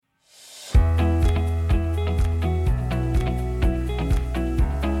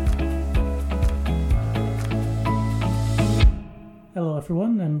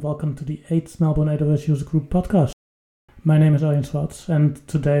and welcome to the 8th Melbourne AWS User Group podcast. My name is Arjen Swartz, and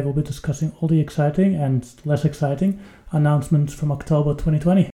today we'll be discussing all the exciting and less exciting announcements from October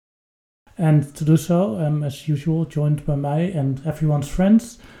 2020. And to do so, I'm as usual joined by my and everyone's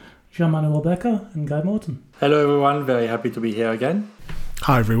friends, Jean-Manuel Becker and Guy Morton. Hello everyone, very happy to be here again.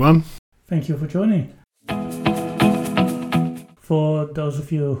 Hi everyone. Thank you for joining. For those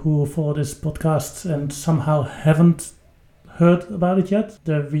of you who follow this podcast and somehow haven't heard about it yet,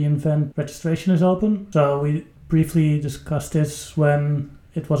 the reInvent registration is open. So we briefly discussed this when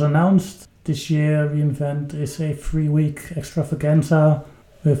it was announced. This year, reInvent is a 3-week extravaganza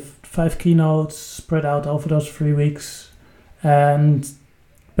with 5 keynotes spread out over those 3 weeks. And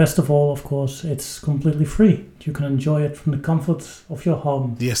best of all, of course, it's completely free. You can enjoy it from the comfort of your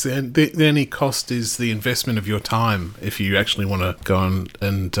home. Yes, the only cost is the investment of your time if you actually want to go on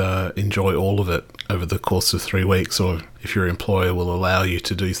and enjoy all of it over the course of 3 weeks, or if your employer will allow you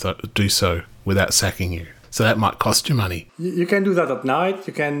to do so without sacking you. So that might cost you money. You can do that at night.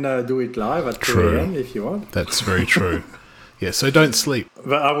 You can do it live at 2 a.m. if you want. That's very true. Yeah, so don't sleep.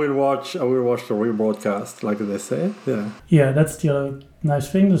 But I will watch the rebroadcast, like they say. Yeah, that's the other nice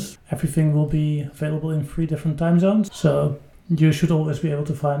thing. Everything will be available in 3 different time zones. So you should always be able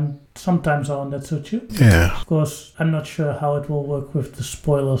to find some time zone that suits you. Yeah. Of course, I'm not sure how it will work with the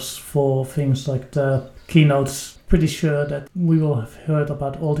spoilers for things like the keynotes. Pretty sure that we will have heard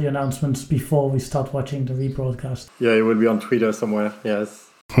about all the announcements before we start watching the rebroadcast. Yeah, it will be on Twitter somewhere, yes.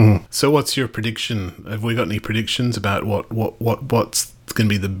 So what's your prediction? Have we got any predictions about what's going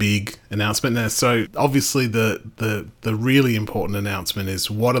to be the big announcement now? So obviously the really important announcement is,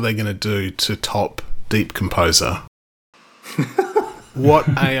 what are they going to do to top Deep Composer? What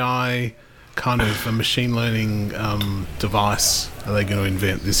AI kind of a machine learning device are they going to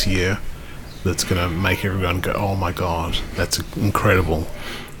invent this year that's going to make everyone go, oh my God, that's incredible?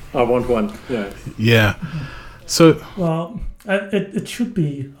 I want one, yeah. Yeah. So... Well... It should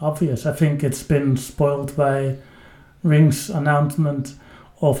be obvious. I think it's been spoiled by Ring's announcement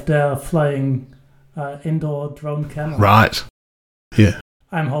of their flying indoor drone camera. Right. Yeah.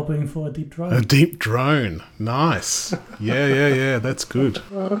 I'm hoping for a deep drone. A deep drone. Nice. Yeah. That's good.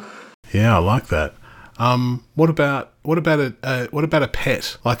 Yeah, I like that. What about a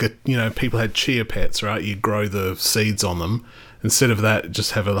pet? Like people had chia pets, right? You grow the seeds on them. Instead of that,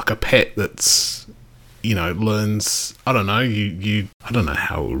 just have a pet that's, learns, I don't know, I don't know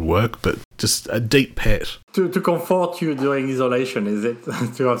how it would work, but just a deep pet. To comfort you during isolation, is it?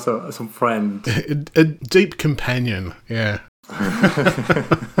 To have some friend. A deep companion, yeah.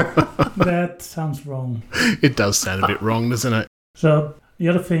 That sounds wrong. It does sound a bit wrong, doesn't it? So, the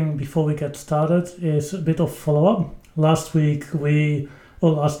other thing before we get started is a bit of follow-up. Last month,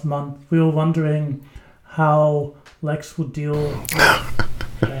 we were wondering how Lex would deal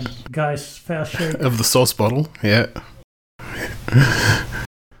and Guy's fair shake of the sauce bottle, yeah.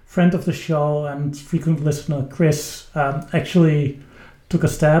 Friend of the show and frequent listener Chris actually took a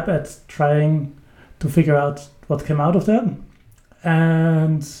stab at trying to figure out what came out of that,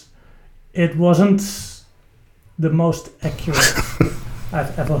 and it wasn't the most accurate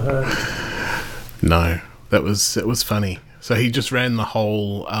I've ever heard. No, it was funny. So he just ran the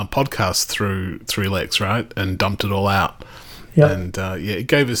whole podcast through Lex, right, and dumped it all out. Yep. And it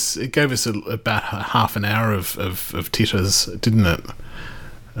gave us about half an hour of titters, didn't it?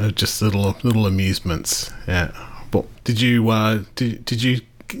 Just little amusements. Yeah. But did you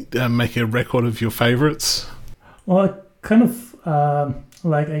make a record of your favourites? Well, I kind of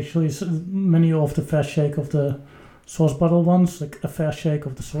like actually many of the fair shake of the sauce bottle ones, like a fair shake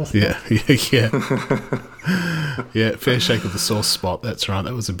of the sauce spot. Yeah, fair shake of the sauce spot. That's right.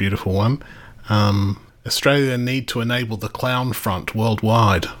 That was a beautiful one. Australia need to enable the clown front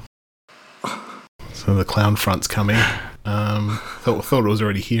worldwide. So the clown front's coming. Thought it was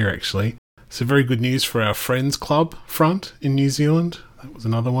already here, actually. So very good news for our Friends Club front in New Zealand. That was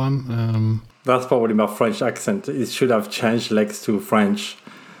another one. That's probably my French accent. It should have changed Lex to French.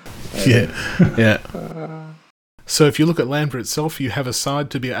 Yeah. So if you look at Lambda itself, you have a side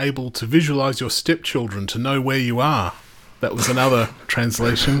to be able to visualize your stepchildren to know where you are. That was another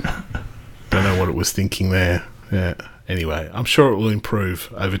translation. Don't know what it was thinking there. Yeah. Anyway, I'm sure it will improve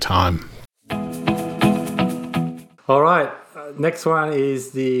over time. All right. Next one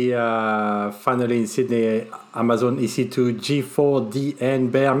is the finally in Sydney Amazon EC2 G4DN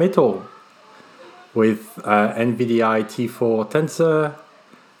bare metal with NVIDIA T4 Tensor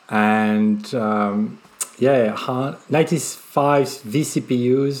and 96 5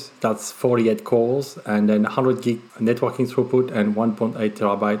 vCPUs, that's 48 cores, and then 100 gig networking throughput and 1.8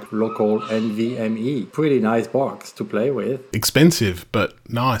 terabyte local NVMe. Pretty nice box to play with. Expensive, but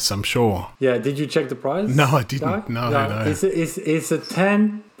nice, I'm sure. Yeah, did you check the price? No, I didn't. No. It's a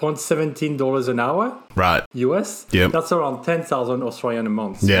 $10.17 an hour. Right. US. Yep. That's around 10,000 Australian a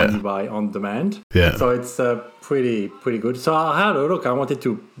month Yeah. when you buy on demand. Yeah. So it's pretty good. So I had a look. I wanted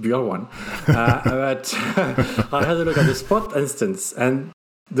to build one, but I had a look at the Spot instance, and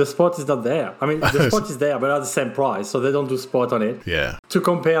the Spot is not there. I mean, the Spot is there, but at the same price, so they don't do Spot on it. Yeah. To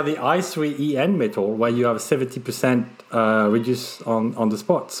compare the i3 Metal, where you have 70% reduce on the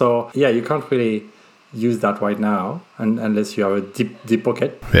Spot. So yeah, you can't really use that right now, unless you have a deep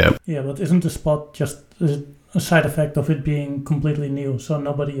pocket. Yeah. Yeah, but isn't the Spot just a side effect of it being completely new, so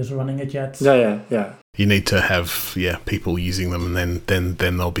nobody is running it yet? Yeah. You need to have people using them, and then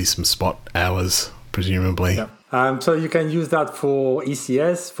there'll be some Spot hours, presumably. Yeah. So you can use that for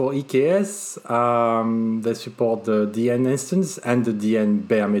ECS, for EKS. They support the DN instance and the DN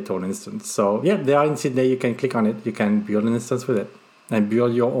bare metal instance. So yeah, they are in Sydney. You can click on it. You can build an instance with it and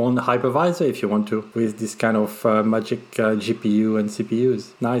build your own hypervisor if you want to with this kind of magic GPU and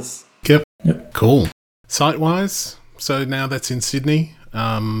CPUs. Nice. Yep. Cool. Sitewise, so now that's in Sydney.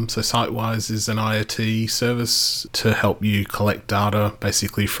 So Sitewise is an IoT service to help you collect data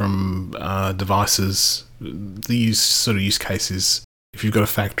basically from devices. The use case is if you've got a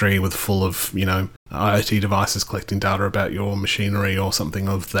factory with full of, IoT devices collecting data about your machinery or something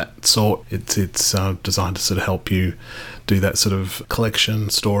of that sort, it's designed to sort of help you do that sort of collection,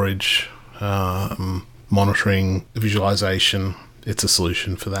 storage, monitoring, visualization. It's a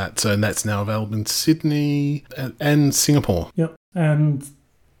solution for that. So, and that's now available in Sydney and Singapore. Yep. And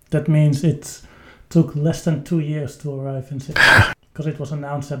that means it took less than 2 years to arrive in Sydney because it was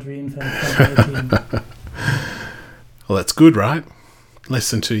announced at reInvent 2018. Well, that's good, right? Less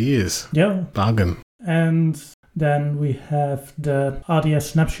than 2 years. Yeah. Bargain. And then we have the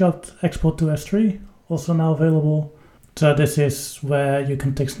RDS snapshot export to S3, also now available. So this is where you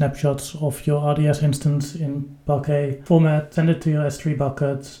can take snapshots of your RDS instance in Parquet format, send it to your S3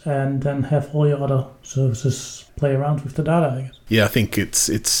 bucket, and then have all your other services play around with the data, I guess. Yeah, I think it's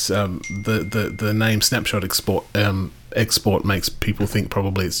the name snapshot export makes people think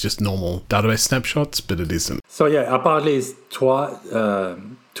probably it's just normal database snapshots, but it isn't. So yeah, apparently it's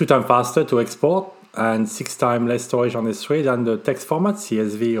 2 times faster to export and 6 times less storage on S3 than the text format,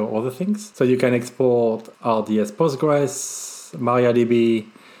 CSV or other things. So you can export RDS Postgres, MariaDB,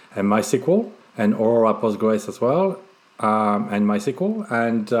 and MySQL, and Aurora Postgres as well, and MySQL.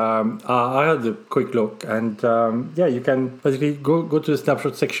 And I had a quick look, and you can basically go to the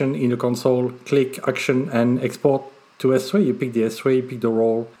snapshot section in the console, click Action, and export to S3. You pick the S3, you pick the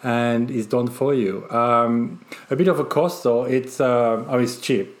role, and it's done for you. A bit of a cost though. It's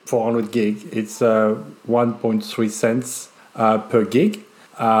cheap. 400 gig. It's 1.3 cents per gig.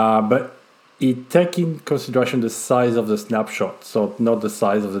 But it takes in consideration the size of the snapshot, so not the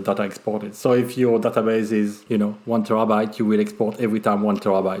size of the data exported. So if your database is 1 terabyte, you will export every time 1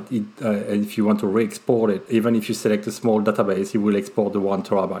 terabyte. And if you want to re-export it, even if you select a small database, you will export the 1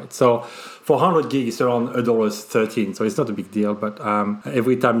 terabyte. So for 100 gig, it's around $1.13. So it's not a big deal, but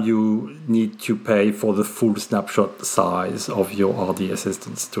every time you need to pay for the full snapshot size of your RDS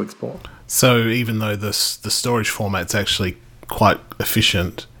instance to export. So even though the storage format's actually quite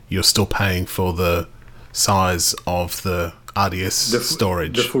efficient, you're still paying for the size of the RDS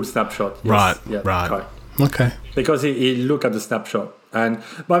storage. The full snapshot. Yes. Right, yeah, right. Correct. Okay. Because he look at the snapshot.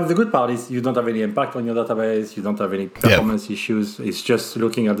 But the good part is you don't have any impact on your database. You don't have any performance issues. It's just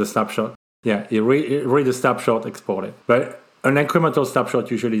looking at the snapshot. Yeah, you read the snapshot, export it. But an incremental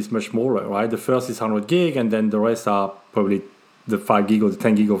snapshot usually is much smaller, right? The first is 100 gig, and then the rest are probably the 5 gig or the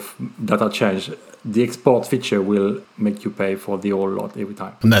 10 gig of data change. The export feature will make you pay for the whole lot every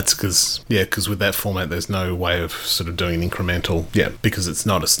time. And that's because with that format, there's no way of sort of doing an incremental, because it's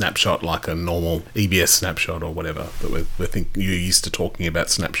not a snapshot like a normal EBS snapshot or whatever that we think you're used to talking about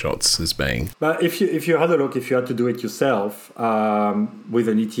snapshots as being. But if you had a look, if you had to do it yourself with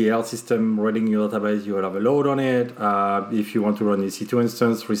an ETL system running your database, you will have a load on it. If you want to run an EC2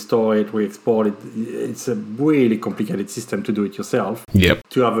 instance, restore it, re-export it, it's a really complicated system to do it yourself. Yep.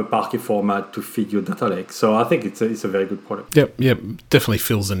 To have a Parquet format to feed your data lake. So I think it's a very good product. Yep. Definitely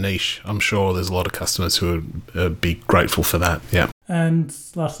fills a niche. I'm sure there's a lot of customers who would be grateful for that. Yeah. And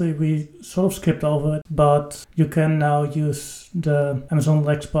lastly, we sort of skipped over it, but you can now use the Amazon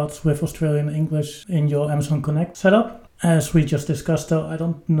Lexbots with Australian English in your Amazon Connect setup. As we just discussed, though, I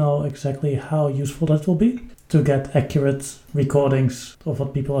don't know exactly how useful that will be to get accurate recordings of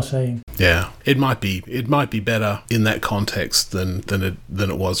what people are saying. Yeah, it might be better in that context than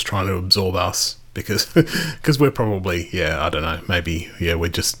it was trying to absorb us. Because we're probably, I don't know, maybe, we're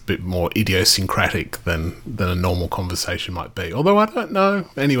just a bit more idiosyncratic than a normal conversation might be. Although I don't know.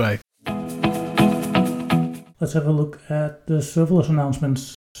 Anyway. Let's have a look at the serverless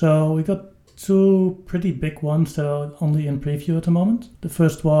announcements. So we got two pretty big ones that are only in preview at the moment. The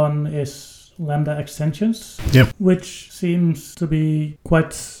first one is Lambda extensions, which seems to be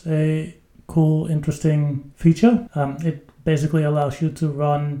quite a cool, interesting feature. It basically allows you to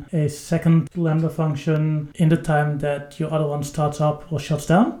run a second Lambda function in the time that your other one starts up or shuts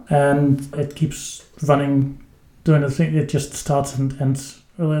down, and it keeps running, doing the thing. It just starts and ends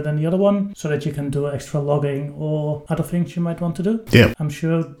earlier than the other one, so that you can do extra logging or other things you might want to do. Yeah. I'm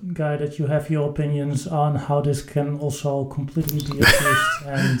sure, Guy, that you have your opinions on how this can also completely be abused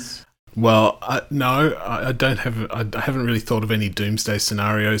and... Well, no, I don't have. I haven't really thought of any doomsday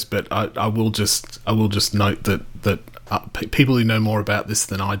scenarios, but I will just note that people who know more about this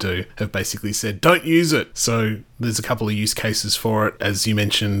than I do have basically said don't use it. So there's a couple of use cases for it, as you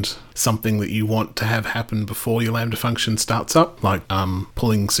mentioned, something that you want to have happen before your Lambda function starts up, like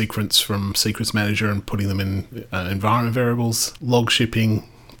pulling secrets from Secrets Manager and putting them in environment variables, log shipping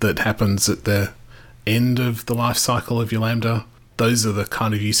that happens at the end of the life cycle of your Lambda. Those are the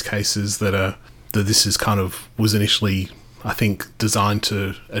kind of use cases that this is kind of was initially, I think, designed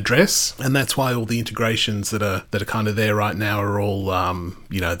to address, and that's why all the integrations that are kind of there right now are all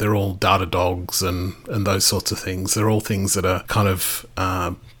they're all Datadogs and those sorts of things. They're all things that are kind of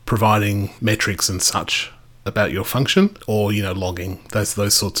providing metrics and such about your function, or logging,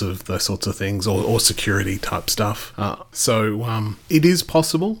 those sorts of things, or security type stuff. So it is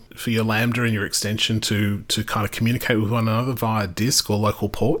possible for your Lambda and your extension to kind of communicate with one another via disk or local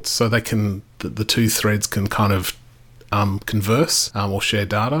ports, so they can the two threads can kind of converse or share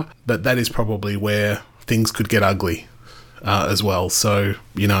data. But that is probably where things could get ugly as well. So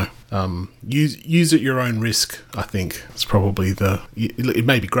use at your own risk. I think it's probably it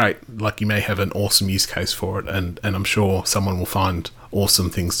may be great, like you may have an awesome use case for it, and I'm sure someone will find awesome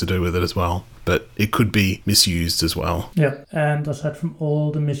things to do with it as well, but it could be misused as well. Yeah, and aside from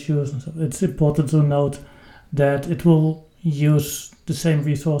all the misuse and stuff, it's important to note that it will use the same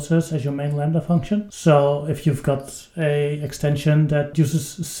resources as your main Lambda function. So if you've got a extension that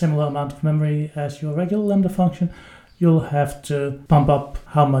uses a similar amount of memory as your regular Lambda function, you'll have to pump up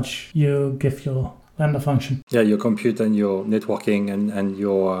how much you give your Lambda function. Yeah, your compute and your networking and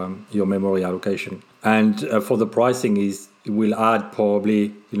your memory allocation. And for the pricing, it will add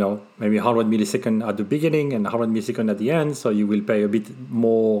probably maybe 100 milliseconds at the beginning and 100 milliseconds at the end. So you will pay a bit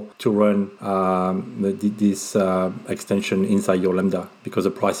more to run this extension inside your Lambda, because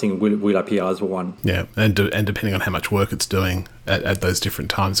the pricing will appear as one. Yeah, and depending on how much work it's doing at those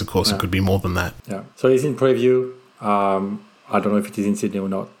different times, of course, it could be more than that. Yeah. So it's in preview. I don't know if it is in Sydney or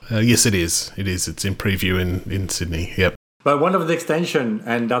not. Yes, it is. It is. It's in preview in Sydney. Yep. But one of the extension,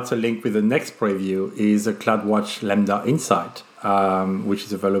 and that's a link with the next preview, is a CloudWatch Lambda Insight, which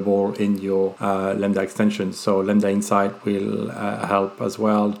is available in your Lambda extension. So Lambda Insight will help as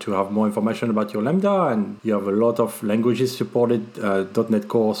well to have more information about your Lambda, and you have a lot of languages supported: .NET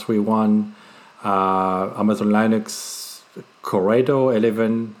Core 3.1, Amazon Linux, Corrado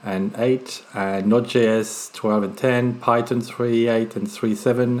 11 and 8, Node.js 12 and 10, Python 3.8 and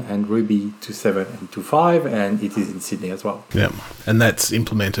 3.7, and Ruby 2.7 and 2.5, and it is in Sydney as well. Yeah, and that's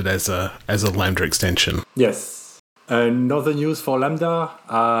implemented as a Lambda extension. Yes. Another news for Lambda,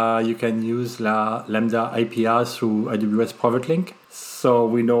 you can use Lambda API through AWS Private Link. So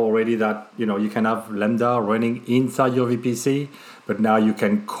we know already that you can have Lambda running inside your VPC, but now you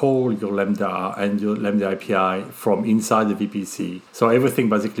can call your Lambda and your Lambda API from inside the VPC. So everything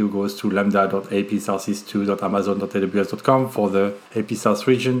basically goes to lambda.apsoutheast2.amazon.aws.com for the AP South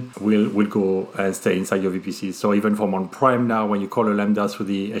region. Will go and stay inside your VPC. So even from on-prem now, when you call a Lambda through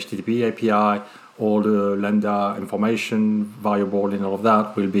the HTTP API, all the Lambda information, variable, and all of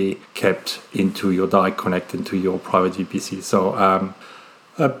that will be kept into your direct connect into your private VPC. So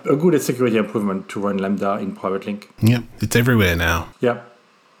a good security improvement to run Lambda in Private Link. Yep, it's everywhere now. Yep,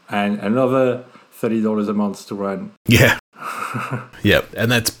 and another $30 a month to run. Yeah. Yep,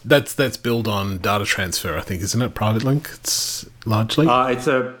 and that's built on data transfer, I think, isn't it? Private Link, it's largely.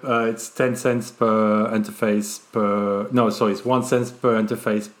 It's 10 cents per interface it's 1 cent per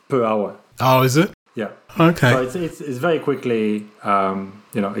interface per hour. Oh, is it? Yeah. Okay. So it's very quickly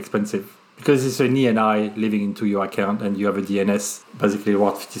expensive, because it's an ENI living into your account, and you have a DNS, basically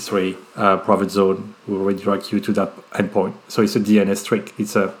Route 53 private zone will redirect you to that endpoint. So it's a DNS trick.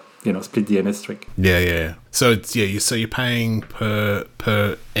 It's a split DNS string. Yeah. So it's so you're paying per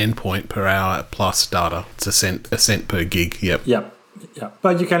endpoint per hour plus data. It's a cent per gig. Yep. Yeah.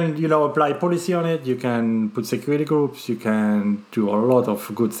 But you can, apply policy on it. You can put security groups. You can do a lot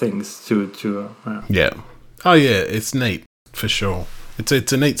of good things to. Yeah. Oh yeah, it's neat for sure.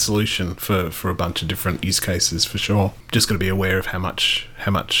 It's a neat solution for a bunch of different use cases for sure. Just got to be aware of how much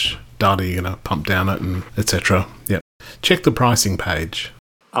data you're going to pump down it and etc. Yep. Check the pricing page.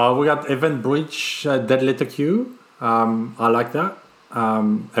 We got Event Bridge dead letter queue. I like that.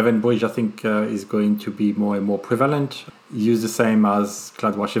 Event Bridge, I think, is going to be more and more prevalent. Use the same as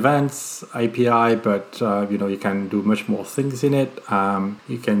CloudWatch Events API, but you can do much more things in it.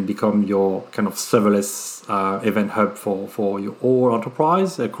 You can become your kind of serverless event hub for your whole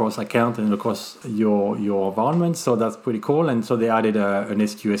enterprise across account and across your environment. So that's pretty cool. And so they added an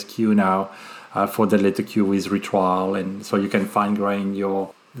SQS queue now for the letter queue with retrial, and so you can fine grain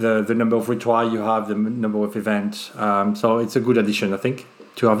the number of retry you have, the number of events. So it's a good addition, I think,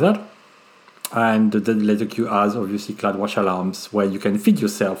 to have that. And the letter queue has obviously CloudWatch alarms where you can feed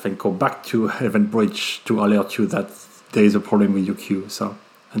yourself and go back to Event Bridge to alert you that there is a problem with your queue. So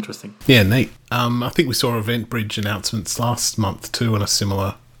interesting. Yeah, neat. I think we saw Event Bridge announcements last month too on a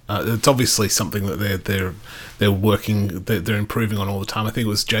similar. It's obviously something that they're working, they're improving on all the time. I think it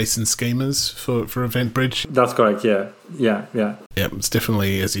was JSON schemas for Event Bridge. That's correct. Yeah. Yeah, it's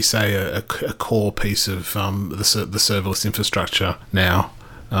definitely, as you say, a core piece of the serverless infrastructure now.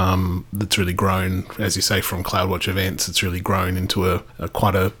 That's really grown, as you say, from CloudWatch Events. It's really grown into a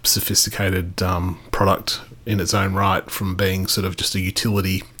quite a sophisticated product in its own right, from being sort of just a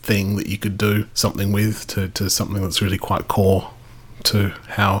utility thing that you could do something with to something that's really quite core to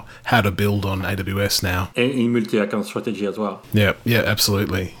how to build on AWS now. In multi-account strategy as well. Yeah,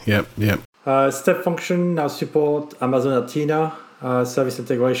 absolutely. Yep. Step Function now support Amazon Athena service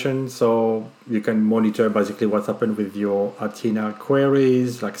integration, so you can monitor basically what's happened with your Athena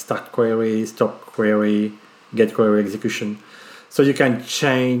queries, like start query, stop query, get query execution. So you can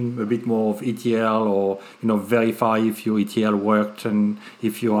chain a bit more of ETL, or verify if your ETL worked and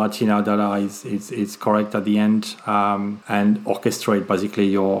if your Athena data is correct at the end, and orchestrate basically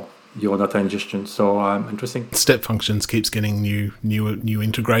your data ingestion. So interesting. Step Functions keeps getting new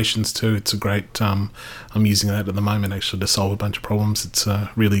integrations too. It's a great. I'm using that at the moment actually to solve a bunch of problems. It's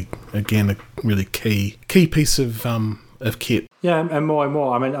really, again, a really key piece of kit. Yeah, and more and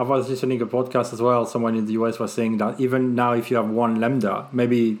more. I mean, I was listening to a podcast as well. Someone in the US was saying that even now, if you have one Lambda,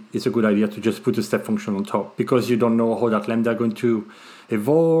 maybe it's a good idea to just put a step function on top, because you don't know how that Lambda is going to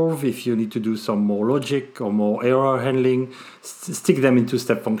evolve. If you need to do some more logic or more error handling, stick them into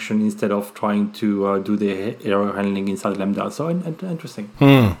step function instead of trying to do the error handling inside Lambda. So interesting.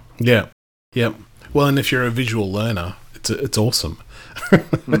 Yeah. Well, and if you're a visual learner, it's awesome.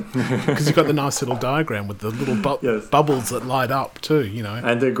 Because you've got the nice little diagram with the little bubbles that light up too,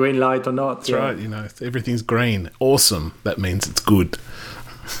 and the green light or not. That's right. Everything's green. Awesome. That means it's good.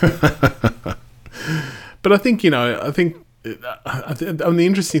 But I think the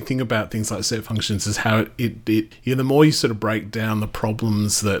interesting thing about things like step functions is how the more you sort of break down the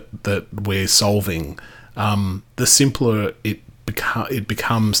problems that we're solving, the simpler it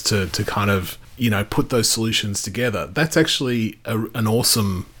becomes to kind of put those solutions together. That's actually an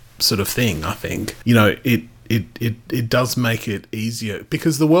awesome sort of thing, I think. It does make it easier,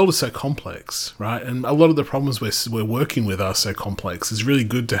 because the world is so complex, right? And a lot of the problems we're working with are so complex. It's really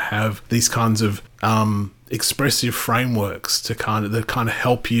good to have these kinds of expressive frameworks that kind of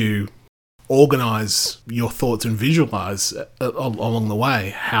help you organize your thoughts and visualize along the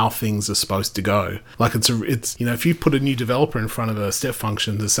way how things are supposed to go. Like it's if you put a new developer in front of a step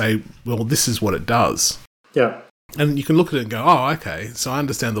function to say, well, this is what it does. Yeah. And you can look at it and go, oh, okay, so I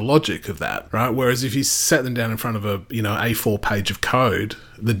understand the logic of that, right? Whereas if you sat them down in front of a A4 page of code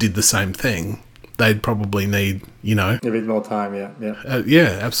that did the same thing, they'd probably need a bit more time. Yeah.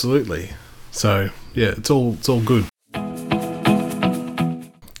 Yeah, absolutely. So yeah, it's all good.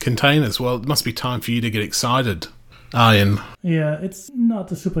 Containers. Well, it must be time for you to get excited, Arjen. Yeah, it's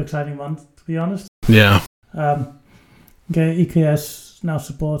not a super exciting one, to be honest. Yeah. EKS now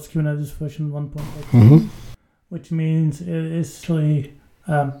supports Kubernetes version 1.8, which means it is actually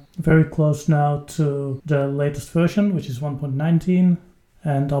very close now to the latest version, which is 1.19.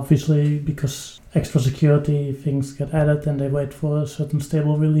 And obviously, because extra security things get added and they wait for a certain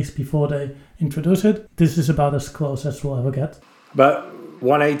stable release before they introduce it, this is about as close as we'll ever get. But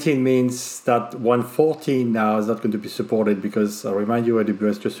 118 means that 114 now is not going to be supported, because I remind you,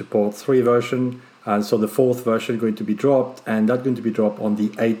 AWS just supports 3 version. And so the fourth version is going to be dropped, and that's going to be dropped on the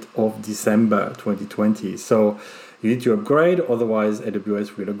 8th of December 2020. So you need to upgrade, otherwise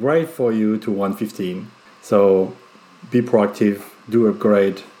AWS will upgrade for you to 1.15. So be proactive, do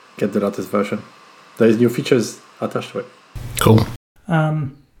upgrade, get the latest version. There's new features attached to it. Cool.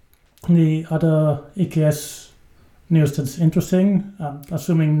 The other EKS news that's interesting,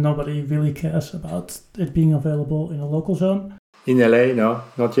 assuming nobody really cares about it being available in a local zone. In LA, no,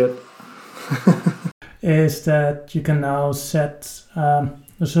 not yet. Is that you can now set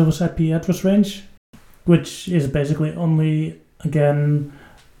the service IP address range, which is basically only, again,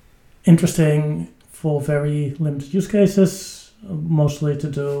 interesting for very limited use cases, mostly to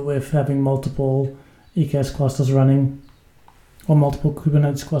do with having multiple EKS clusters running or multiple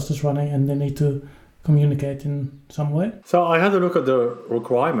Kubernetes clusters running, and they need to communicate in some way. So I had a look at the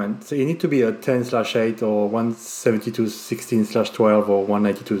requirement. So you need to be a 10/8 or 172.16/12 or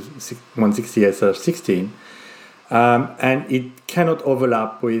 192.168/16. And it cannot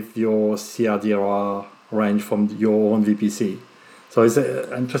overlap with your CRDR range from your own VPC. So it's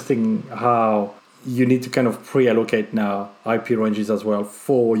interesting how you need to kind of pre-allocate now IP ranges as well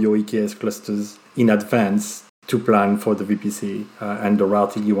for your EKS clusters in advance to plan for the VPC and the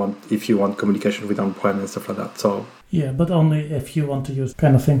routing you want, if you want communication with on-prem and stuff like that. So yeah, but only if you want to use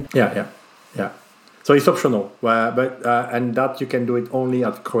kind of thing. Yeah. So it's optional, but and that you can do it only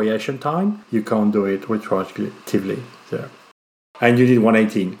at creation time. You can't do it retroactively. Yeah, and you need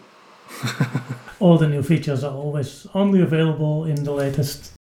 118. All the new features are always only available in the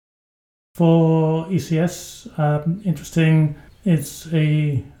latest. For ECS, interesting. It's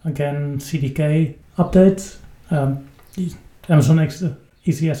again CDK update. Amazon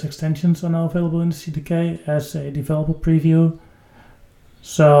ECS extensions are now available in the CDK as a developer preview.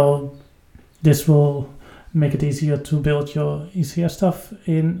 So this will make it easier to build your ECS stuff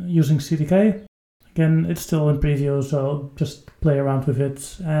in using CDK. Again, it's still in preview, so just play around with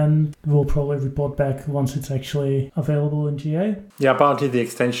it, and we'll probably report back once it's actually available in GA. Yeah, apparently the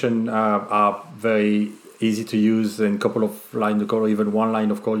extension are very easy to use in a couple of lines of code, or even one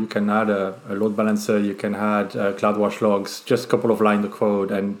line of code. You can add a load balancer, you can add CloudWatch logs, just a couple of lines of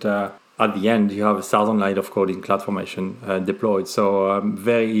code, and at the end you have 1,000 lines of code in CloudFormation deployed. So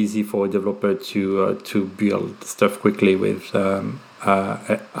very easy for a developer to build stuff quickly with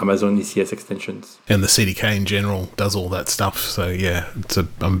Amazon ECS extensions. And the CDK in general does all that stuff. So yeah,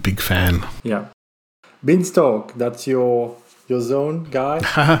 I'm a big fan. Yeah. Beanstalk, that's your zone, guy.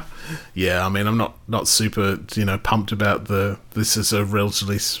 Yeah, I mean, I'm not super pumped about this is a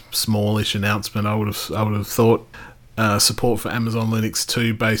relatively smallish announcement. I would have thought support for Amazon Linux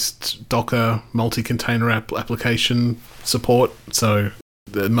 2 based Docker multi-container application support. So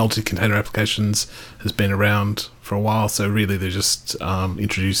the multi-container applications has been around for a while. So really, they just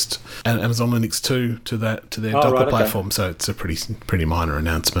introduced Amazon Linux 2 to their Docker platform. Okay. So it's a pretty minor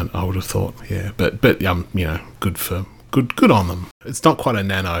announcement, I would have thought. Yeah, but good on them. It's not quite a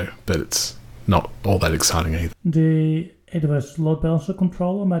nano, but it's not all that exciting either. The AWS load balancer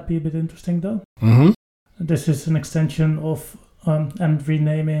controller might be a bit interesting though. Mm-hmm. This is an extension of and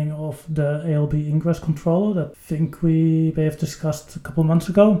renaming of the ALB ingress controller that I think we may have discussed a couple months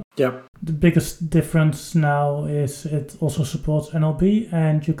ago. Yeah. The biggest difference now is it also supports NLB,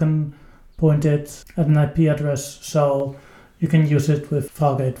 and you can point it at an IP address, so you can use it with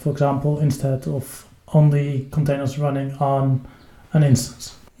Fargate, for example, instead of only containers running on an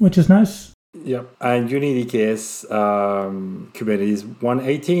instance, which is nice. Yeah, and you need EKS Kubernetes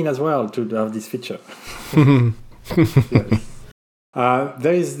 118 as well to have this feature. Yes.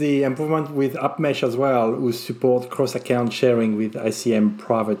 There is the improvement with AppMesh as well, who support cross-account sharing with ICM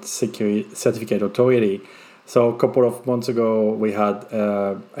Private Security Certificate Authority. So a couple of months ago, we had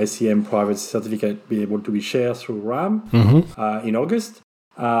ICM Private Certificate be able to be shared through RAM in August.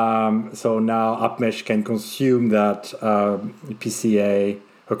 So now AppMesh can consume that PCA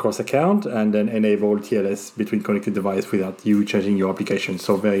across account and then enable TLS between connected devices without you changing your application.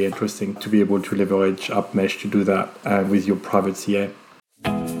 So very interesting to be able to leverage AppMesh to do that with your private CA.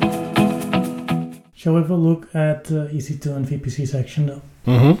 Shall we have a look at the EC2 and VPC section though?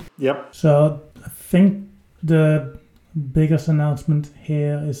 Mm-hmm. Yep. So I think the biggest announcement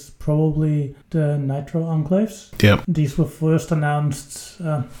here is probably the Nitro enclaves. Yep. These were first announced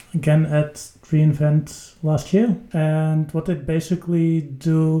again at reInvent last year, and what they basically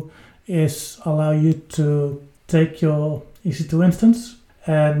do is allow you to take your EC2 instance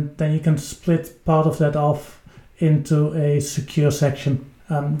and then you can split part of that off into a secure section.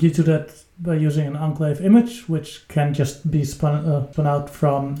 You do that by using an enclave image, which can just be spun out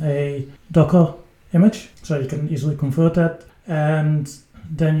from a Docker image, so you can easily convert that, and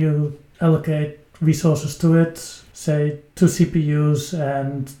then you allocate resources to it, say 2 CPUs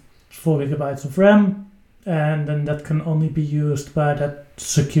and 4 gigabytes of RAM, and then that can only be used by that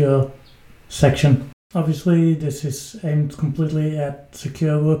secure section. Obviously, this is aimed completely at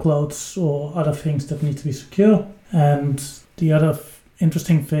secure workloads or other things that need to be secure. And the other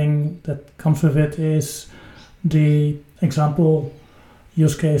interesting thing that comes with it is the example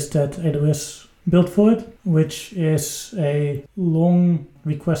use case that AWS built for it, which is a long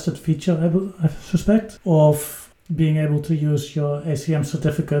requested feature, I suspect, of being able to use your ACM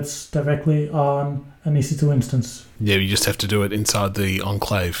certificates directly on an EC2 instance. Yeah, you just have to do it inside the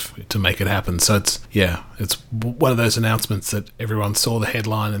enclave to make it happen. So it's one of those announcements that everyone saw the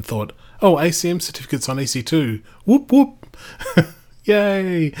headline and thought, oh, ACM certificates on EC2, whoop whoop,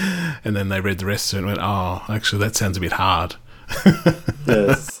 yay! And then they read the rest of it and went, oh, actually that sounds a bit hard.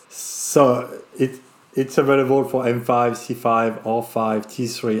 Yes. So it's available for M5, C5, R5,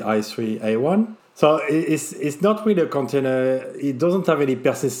 T3, i3, A1. So it's not really a container. It doesn't have any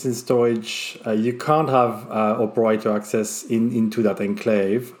persistent storage. You can't have operator access into that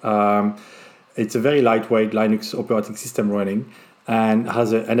enclave. It's a very lightweight Linux operating system running and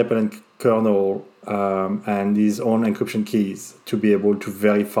has an independent kernel and his own encryption keys to be able to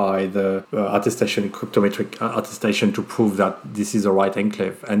verify the cryptometric attestation to prove that this is the right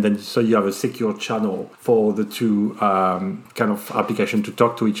enclave. And then so you have a secure channel for the two kind of application to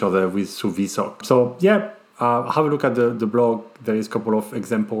talk to each other through VSOC. So yeah, have a look at the blog. There is a couple of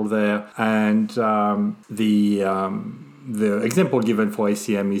examples there. And the example given for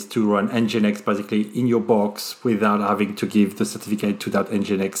ACM is to run Nginx basically in your box without having to give the certificate to that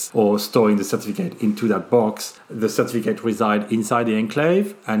Nginx or storing the certificate into that box. The certificate resides inside the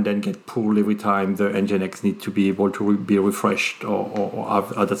enclave and then get pulled every time the Nginx need to be able to be refreshed or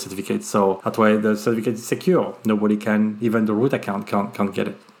have other certificates. So that way the certificate is secure. Nobody can, even the root account can't get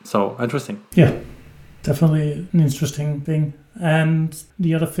it. So interesting. Yeah, definitely an interesting thing. And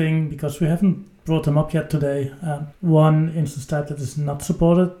the other thing, because we haven't brought them up yet today, one instance type that is not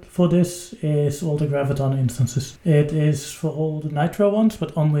supported for this is all the Graviton instances. It is for all the Nitro ones,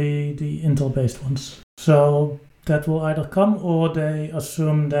 but only the Intel-based ones. So that will either come, or they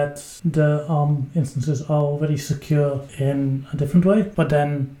assume that the ARM instances are already secure in a different way, but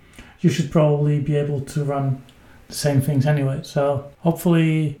then you should probably be able to run the same things anyway. So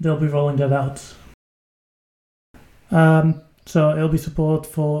hopefully they'll be rolling that out. So it'll be support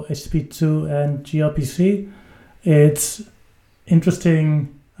for HTTP2 and gRPC. It's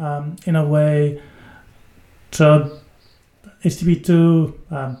interesting in a way. So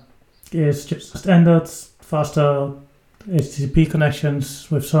HTTP2 is just standard, faster HTTP connections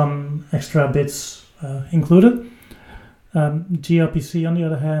with some extra bits included. gRPC, on the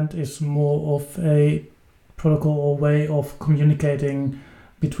other hand, is more of a protocol or way of communicating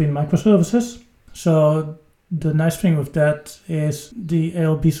between microservices. So the nice thing with that is the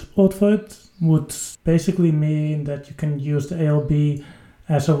ALB support for it would basically mean that you can use the ALB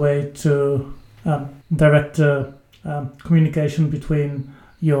as a way to direct the communication between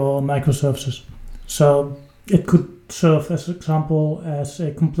your microservices. So it could serve as an example as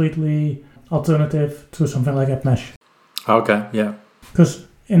a completely alternative to something like AppMesh. Okay, yeah. Because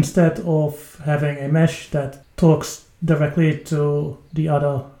instead of having a mesh that talks directly to the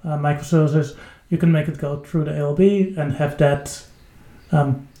other microservices, you can make it go through the ALB and have that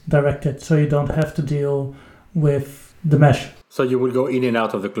directed, so you don't have to deal with the mesh. So you will go in and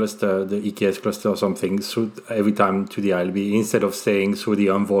out of the cluster, the EKS cluster or something, through every time to the ALB, instead of staying through the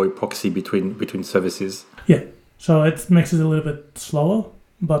Envoy proxy between services. Yeah, so it makes it a little bit slower,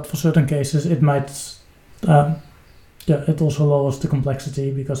 but for certain cases it might... it also lowers the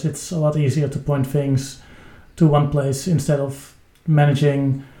complexity because it's a lot easier to point things to one place instead of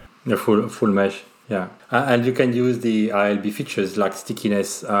managing a full mesh, yeah. And you can use the ALB features like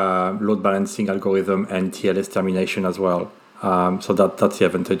stickiness, load balancing algorithm, and TLS termination as well. So that's the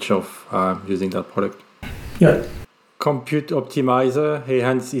advantage of using that product. Yeah. Compute Optimizer,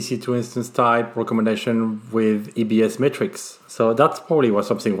 enhanced EC2 instance type recommendation with EBS metrics. So that's probably what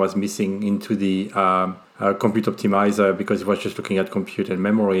something was missing into the Compute Optimizer, because it was just looking at compute and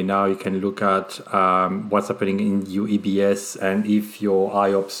memory. Now you can look at what's happening in your EBS, and if your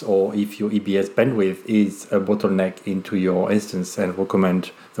IOPS or if your EBS bandwidth is a bottleneck into your instance, and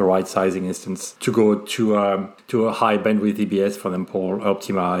recommend the right sizing instance to go to a high bandwidth EBS, for example,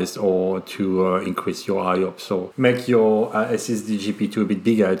 optimized, or to increase your IOPS. So make your SSD GP2 a bit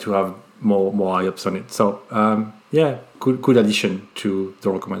bigger to have more IOPS on it. So good addition to the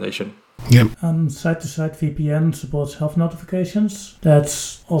recommendation. Yep. Site-to-site VPN supports health notifications.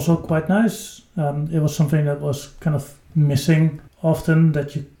 That's also quite nice. It was something that was kind of missing often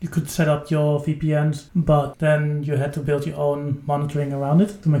that you could set up your VPNs, but then you had to build your own monitoring around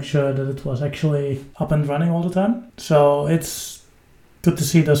it to make sure that it was actually up and running all the time. So it's good to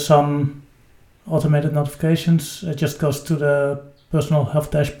see there's some automated notifications. It just goes to the personal health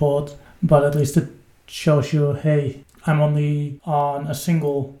dashboard, but at least it shows you, hey, I'm only on a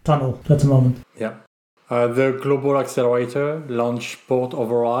single tunnel at the moment. Yeah. The Global Accelerator launched port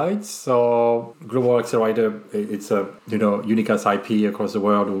overrides. So Global Accelerator, it's a unicast IP across the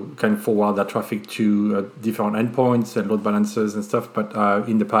world who can forward that traffic to different endpoints and load balancers and stuff. But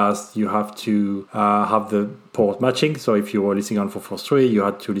in the past, you have to have the port matching. So if you were listening on 443, you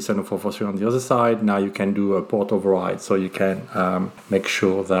had to listen on 443 on the other side. Now you can do a port override. So you can make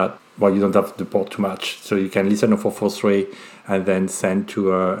sure that you don't have the port to match. So you can listen on 443 and then send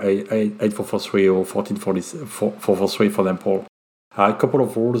to 8443 or 443 for them port. A couple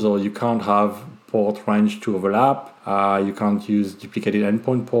of rules are you can't have port range to overlap. You can't use duplicated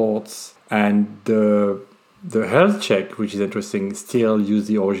endpoint ports. And the health check, which is interesting, still use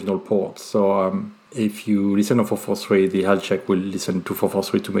the original port. So if you listen on 443, the health check will listen to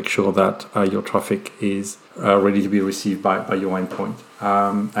 443 to make sure that your traffic is ready to be received by your endpoint.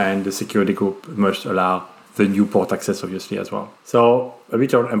 And the security group must allow the new port access, obviously, as well. So a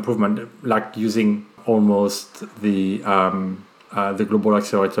bit of improvement, like using almost the Global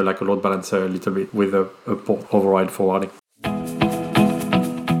Accelerator like a load balancer a little bit with a port override forwarding.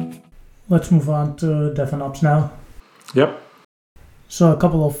 Let's move on to DevOps now. Yep. So a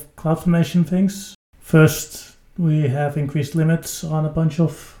couple of CloudFormation things. First, we have increased limits on a bunch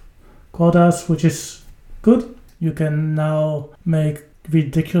of quotas, which is good. You can now make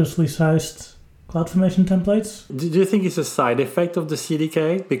ridiculously sized CloudFormation templates. Do you think it's a side effect of the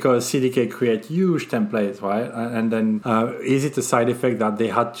CDK? Because CDK create huge templates, right? And then is it a side effect that they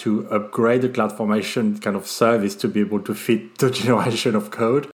had to upgrade the CloudFormation kind of service to be able to fit the generation of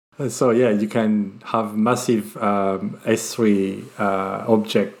code? So yeah, you can have massive S3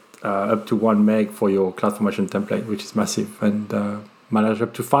 object up to 1 meg for your CloudFormation template, which is massive, and manage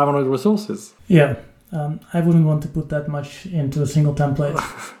up to 500 resources. Yeah, I wouldn't want to put that much into a single template.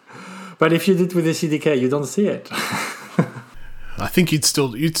 But if you did with the CDK, you don't see it. I think you'd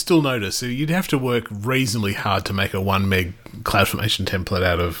still notice. You'd have to work reasonably hard to make a 1 meg CloudFormation template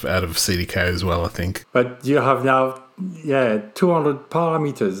out of CDK as well, I think. But you have now 200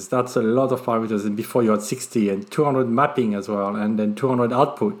 parameters. That's a lot of parameters. And before you had 60 and 200 mapping as well, and then 200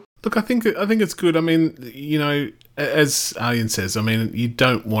 output. Look, I think it's good. I mean, as Arjen says, I mean, you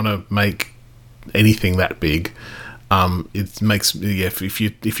don't want to make anything that big. It makes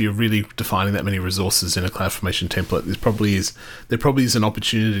if you're really defining that many resources in a CloudFormation template, there probably is an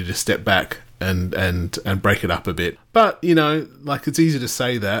opportunity to step back and break it up a bit. But it's easy to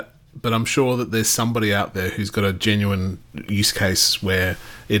say that, but I'm sure that there's somebody out there who's got a genuine use case where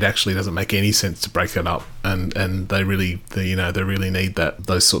it actually doesn't make any sense to break it up, and they really need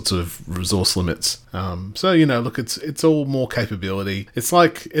those sorts of resource limits. Look, it's all more capability. It's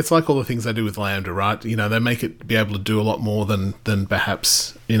like all the things they do with Lambda, right? They make it be able to do a lot more than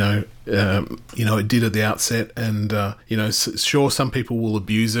perhaps it did at the outset, and sure, some people will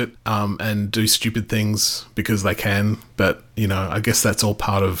abuse it and do stupid things because they can, but I guess that's all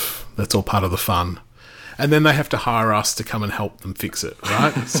part of the fun. And then they have to hire us to come and help them fix it,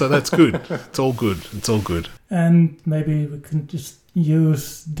 right? So that's good. It's all good. And maybe we can just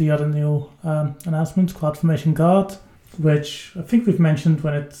use the other new announcements, CloudFormation Guard, which I think we've mentioned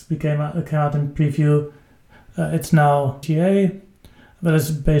when it came out in preview. It's now GA, but it's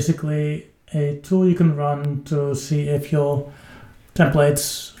basically a tool you can run to see if your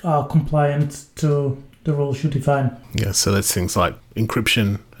templates are compliant to the rules you define. Yeah, so that's things like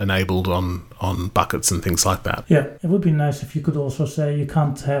encryption enabled on buckets and things like that. Yeah, it would be nice if you could also say you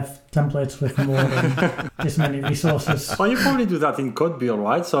can't have templates with more than this many resources. Well, you probably do that in CodeBuild,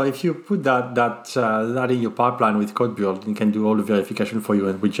 right? So if you put that in your pipeline with CodeBuild, it can do all the verification for you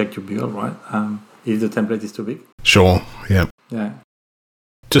and reject your build, right? If the template is too big. Sure, yeah. Yeah.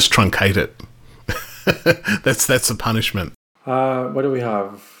 Just truncate it. That's a punishment. What do we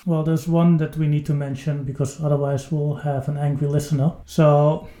have? Well, there's one that we need to mention because otherwise we'll have an angry listener.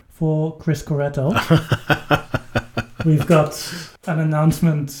 So for Chris Corretto, we've got an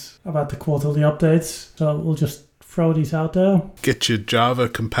announcement about the quarterly updates. So we'll just throw these out there. Get your Java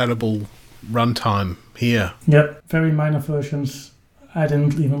compatible runtime here. Yep, very minor versions. I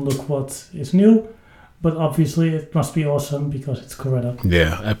didn't even look what is new, but obviously it must be awesome because it's Corretto.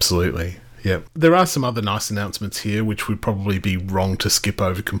 Yeah, absolutely. Yeah, there are some other nice announcements here, which would probably be wrong to skip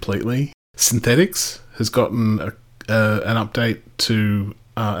over completely. Synthetics has gotten an update to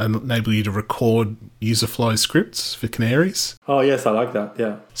enable you to record user flow scripts for canaries. Oh yes, I like that.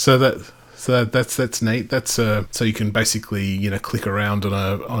 Yeah. So that's neat. That's so you can basically click around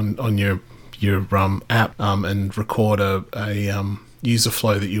on your app and record a user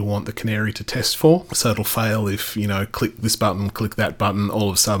flow that you want the canary to test for. So it'll fail if click this button, click that button. All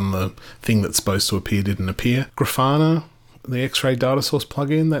of a sudden, the thing that's supposed to appear didn't appear. Grafana, the X-ray data source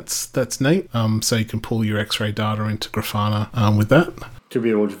plugin, that's neat. So you can pull your X-ray data into Grafana with that. To be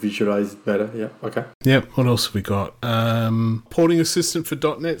able to visualize it better, yeah, okay. Yep, what else have we got? Porting Assistant for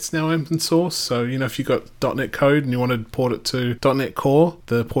 .NET's now open source. So, if you've got .NET code and you want to port it to .NET Core,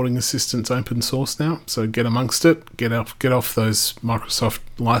 the Porting Assistant's open source now. So get amongst it, get off those Microsoft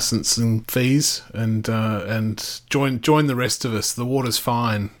licensing fees, and join the rest of us. The water's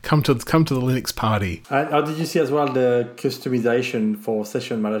fine. Come to the Linux party. And did you see as well the customization for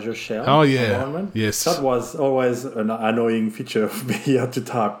Session Manager shell? Oh yeah, environment? Yes. That was always an annoying feature of me. To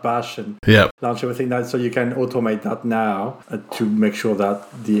type bash and launch everything that, so you can automate that now to make sure that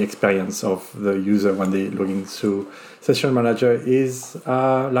the experience of the user when they're logging through Session Manager is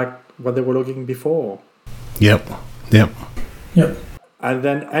like what they were logging before. Yep. And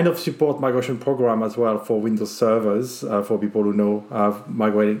then end of support migration program as well for Windows servers for people who know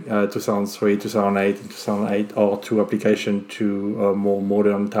migrating 2003, 2008, and 2008 or to application to a more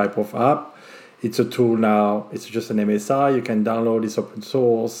modern type of app. It's a tool now. It's just an MSI. You can download this open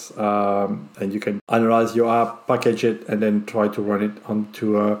source and you can analyze your app, package it, and then try to run it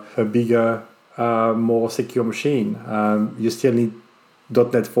onto a bigger, more secure machine. You still need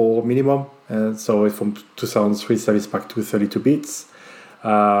 .NET 4 minimum. So it's from 2003 Service Pack 232 bits,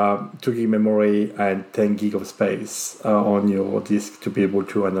 2 gig memory, and 10 gig of space on your disk to be able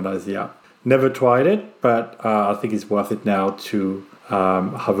to analyze the app. Never tried it, but I think it's worth it now to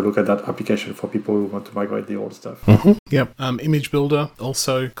have a look at that application for people who want to migrate the old stuff. Mm-hmm. Yep. Image Builder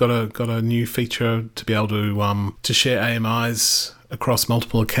also got a new feature to be able to share AMIs across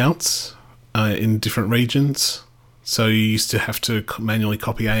multiple accounts in different regions. So you used to have to manually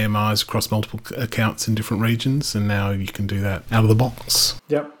copy AMIs across multiple accounts in different regions, and now you can do that out of the box.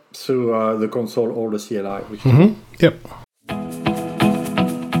 Yep. So the console or the CLI. Which Yep.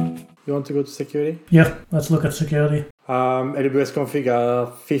 You want to go to security? Yeah, let's look at security. AWS config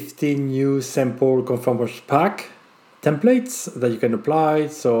 15 new sample confirmation pack templates that you can apply.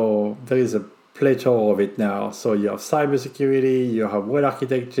 So there is a plethora of it now. So you have cybersecurity, you have well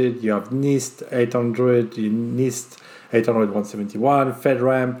architected, you have NIST 800, NIST 800-171,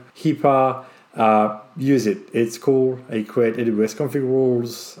 FedRAMP, HIPAA. Use it. It's cool. You create AWS config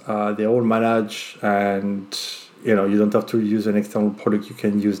rules. They all manage, and you don't have to use an external product. You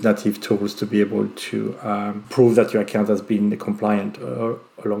can use native tools to be able to prove that your account has been compliant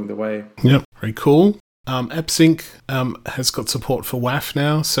along the way. Yep, very cool. AppSync has got support for WAF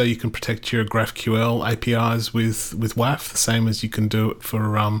now, so you can protect your GraphQL APIs with WAF, the same as you can do it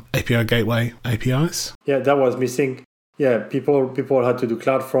for API Gateway APIs. Yeah, that was missing. Yeah, people had to do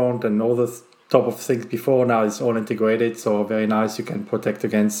CloudFront and all the top of things before. Now it's all integrated, so very nice. You can protect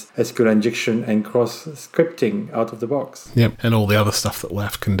against SQL injection and cross scripting out of the box. Yep, and all the other stuff that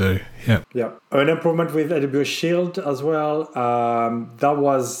WAF can do. Yep. Yeah, an improvement with AWS Shield as well. That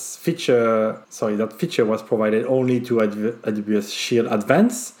feature was provided only to AWS Shield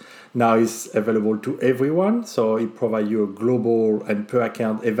Advanced. Now it's available to everyone, so it provides you a global and per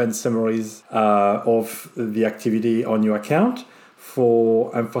account event summaries of the activity on your account.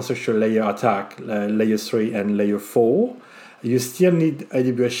 For infrastructure layer attack, layer 3 and layer 4, you still need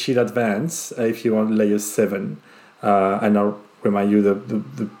AWS Shield Advanced if you want layer 7. And I'll remind you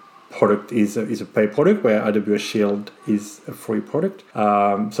the product is a paid product, where AWS Shield is a free product.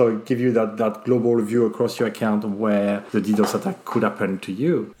 So it gives you that global view across your account of where the DDoS attack could happen to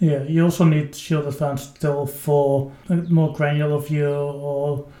you. Yeah, you also need Shield Advanced still for a more granular view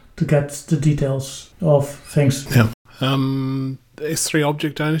or to get the details of things. Yeah. S3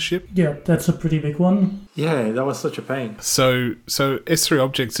 object ownership. Yeah, that's a pretty big one. Yeah, that was such a pain. So S3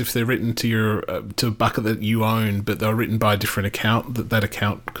 objects, if they're written to your to a bucket that you own, but they're written by a different account, that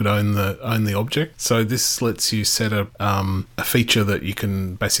account could own the object. So this lets you set a feature that you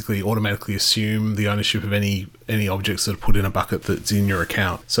can basically automatically assume the ownership of any objects that are put in a bucket that's in your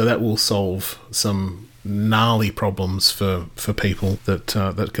account. So that will solve some gnarly problems for people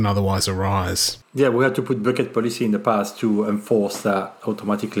that can otherwise arise. Yeah, we had to put bucket policy in the past to enforce that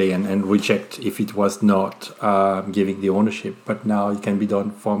automatically and reject if it was not giving the ownership. But now it can be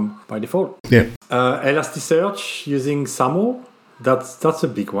done by default. Yeah. Elasticsearch using SAML. That's a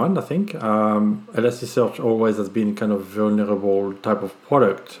big one, I think. Elasticsearch always has been kind of vulnerable type of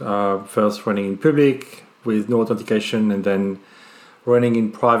product. First running in public with no authentication, and then running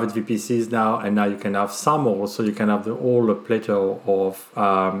in private VPCs now, and now you can have SAML, so you can have all the plethora of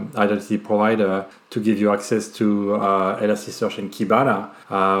identity provider to give you access to Elasticsearch and Kibana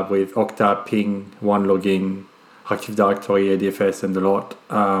with Okta, Ping, OneLogin, Active Directory, ADFS, and a lot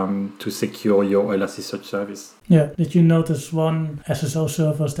to secure your Elasticsearch service. Yeah. Did you notice one SSO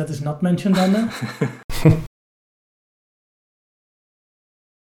service that is not mentioned on there?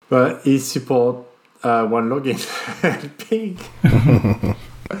 But it support OneLogin and Ping.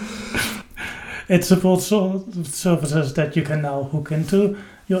 It supports services that you can now hook into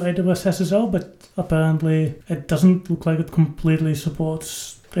your AWS SSO, but apparently it doesn't look like it completely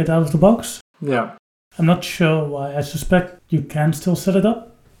supports it out of the box. Yeah. I'm not sure why. I suspect you can still set it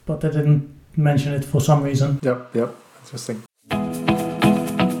up, but they didn't mention it for some reason. Yep. Interesting.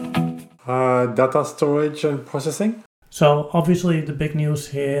 Data storage and processing. So obviously the big news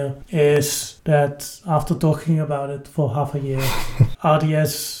here is that after talking about it for half a year,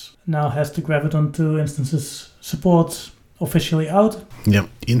 RDS now has the Graviton 2 instances support officially out. Yep,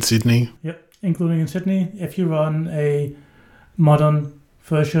 in Sydney. Yep, including in Sydney. If you run a modern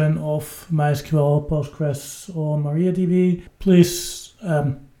version of MySQL, Postgres, or MariaDB, please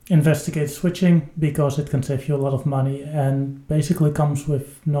investigate switching, because it can save you a lot of money and basically comes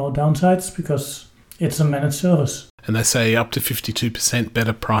with no downsides because it's a managed service. And they say up to 52%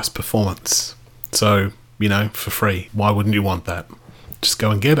 better price performance. So, for free. Why wouldn't you want that? Just go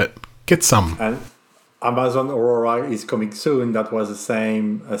and get it. Get some. And Amazon Aurora is coming soon. That was the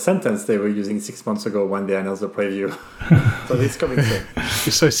same sentence they were using 6 months ago when they announced the preview. So it's coming soon.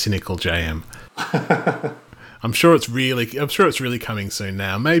 You're so cynical, JM. I'm sure it's really coming soon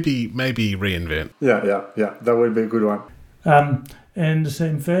now. Maybe reInvent. Yeah. That would be a good one. In the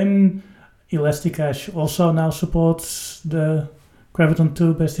same vein, Elasticache also now supports the Graviton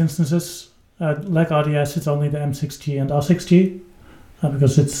 2 based instances. Like RDS, it's only the M6G and R6G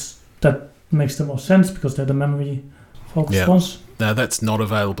because that makes the most sense because they're the memory focused ones. Now that's not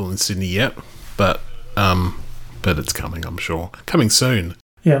available in Sydney yet, but it's coming, I'm sure. Coming soon.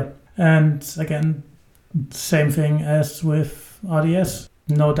 Yeah, and again, same thing as with RDS.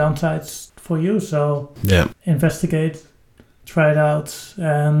 No downsides for you, so investigate, try it out,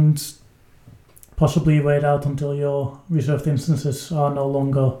 and possibly wait out until your reserved instances are no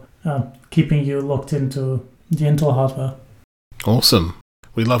longer keeping you locked into the Intel hardware. Awesome.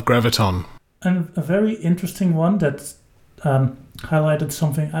 We love Graviton. And a very interesting one that highlighted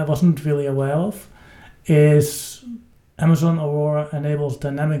something I wasn't really aware of is Amazon Aurora enables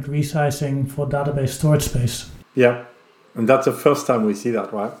dynamic resizing for database storage space. Yeah, and that's the first time we see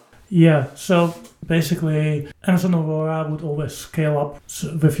that, right? Yeah, so basically Amazon Aurora would always scale up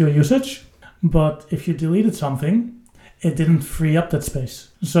with your usage, but if you deleted something, it didn't free up that space.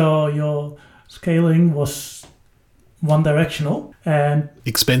 So your scaling was one directional and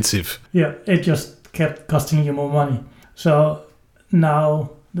expensive. Yeah, it just kept costing you more money. So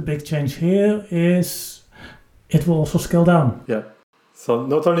now the big change here is it will also scale down. Yeah. So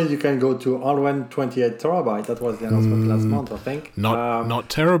not only you can go to 128 terabyte, that was the announcement last month, I think. Not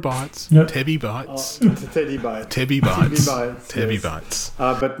terabytes, no. Tebibytes. Tebibytes.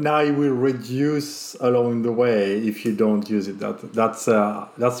 But now it will reduce along the way if you don't use it. That's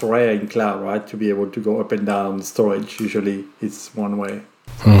rare in cloud, right? To be able to go up and down storage. Usually it's one way.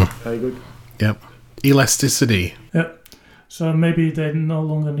 Very good. Yep. Elasticity. Yep. So maybe they no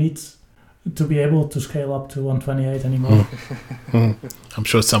longer need to be able to scale up to 128 anymore. I'm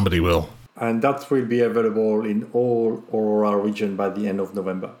sure somebody will. And that will be available in all Aurora region by the end of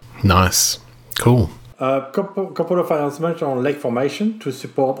November. Nice. Cool. Couple of announcements on Lake Formation to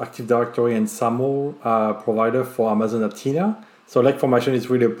support Active Directory and SAML provider for Amazon Athena. So Lake Formation is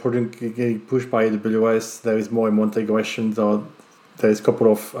really a product getting pushed by AWS. There is more and more integration. So there is a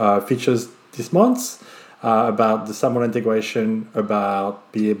couple of features this month. About the SAML integration,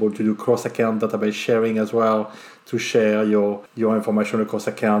 about being able to do cross-account database sharing as well, to share your information across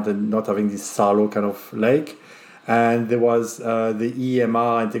account and not having this silo kind of lake. And there was the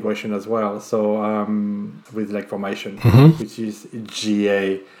EMR integration as well, so with Lake Formation, which is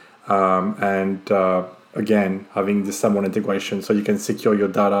GA, and again, having the SAML integration, so you can secure your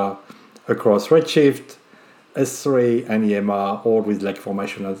data across Redshift, S3, and EMR, all with Lake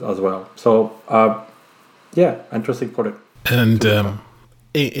Formation as well. So, interesting product. And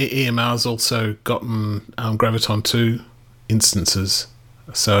EMR's also gotten Graviton 2 instances.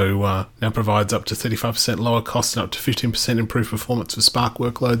 So now provides up to 35% lower cost and up to 15% improved performance for Spark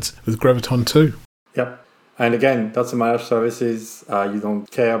workloads with Graviton 2. Yep. And again, that's a managed services. You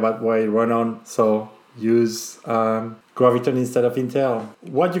don't care about where you run on. So use Graviton instead of Intel.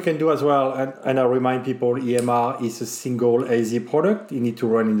 What you can do as well, and I remind people, EMR is a single AZ product. You need to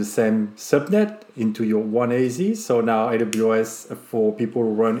run in the same subnet into your one AZ. So now AWS, for people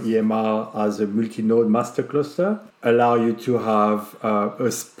who run EMR as a multi-node master cluster, allow you to have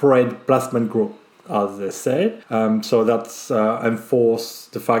a spread placement group, as they say. So that's enforce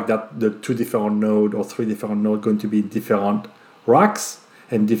the fact that the 2 different nodes or 3 different nodes going to be in different racks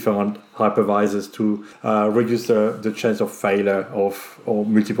and different hypervisors to reduce the chance of failure or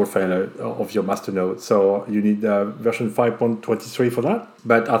multiple failure of your master node. So you need version 5.23 for that.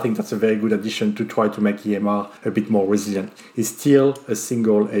 But I think that's a very good addition to try to make EMR a bit more resilient. It's still a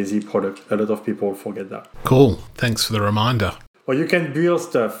single AZ product. A lot of people forget that. Cool. Thanks for the reminder. Well, you can build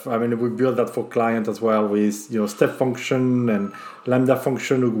stuff. I mean, we build that for client as well with step function and Lambda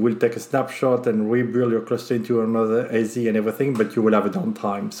function who will take a snapshot and rebuild your cluster into another AZ and everything, but you will have a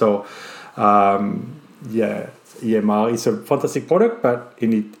downtime. So, EMR is a fantastic product, but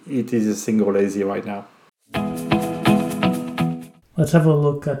it is a single AZ right now. Let's have a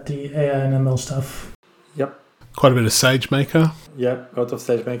look at the AI and ML stuff. Yep. Quite a bit of SageMaker. Yep, a lot of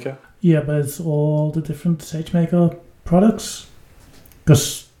SageMaker. Yeah, but it's all the different SageMaker products.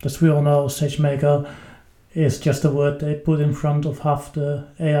 Because, as we all know, SageMaker is just a word they put in front of half the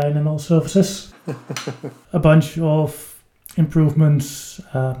AI and ML services. A bunch of improvements.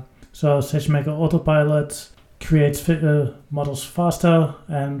 So SageMaker Autopilot creates models faster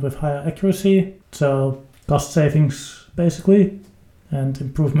and with higher accuracy. So cost savings, basically, and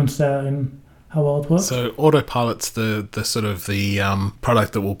improvements there in how well it works. So Autopilot's the sort of the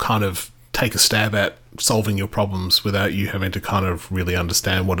product that will kind of take a stab at solving your problems without you having to kind of really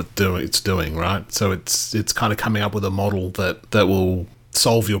understand what it's doing, right? So it's kind of coming up with a model that will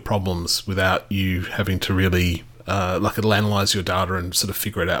solve your problems without you having to really it'll analyze your data and sort of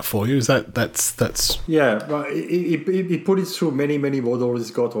figure it out for you. Is that's yeah? Well, it put it through many models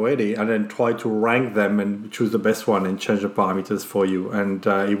it's got already, and then try to rank them and choose the best one and change the parameters for you, and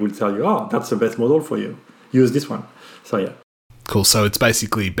it will tell you, oh, that's the best model for you. Use this one. So yeah. Cool. So it's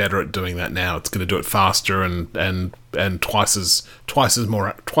basically better at doing that now. It's going to do it faster and twice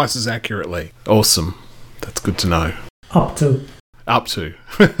as accurately. Awesome. That's good to know. Up to.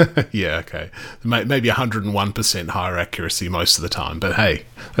 Yeah, okay. Maybe 101% higher accuracy most of the time, but hey,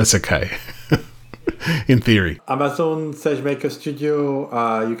 that's okay. In theory. Amazon SageMaker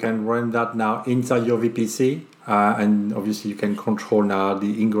Studio, you can run that now inside your VPC. And obviously you can control now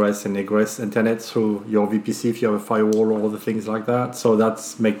the ingress and egress internet through your VPC if you have a firewall or other things like that. So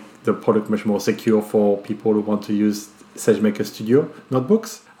that's make the product much more secure for people who want to use SageMaker Studio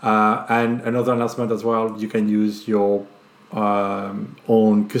notebooks. And another announcement as well, you can use your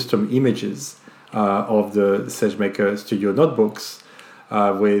own custom images of the SageMaker Studio notebooks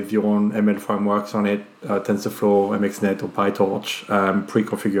with your own ML frameworks on it, TensorFlow, MXNet or PyTorch,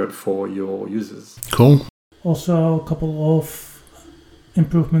 pre-configured for your users. Cool. Also, a couple of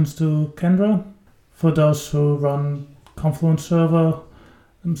improvements to Kendra for those who run Confluent Server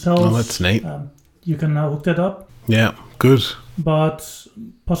themselves. Oh, that's neat. You can now hook that up. Yeah, good. But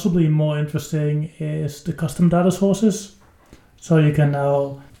possibly more interesting is the custom data sources. So you can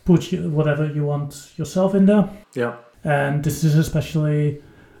now put whatever you want yourself in there. Yeah. And this is especially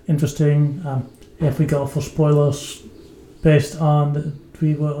interesting if we go for spoilers based on that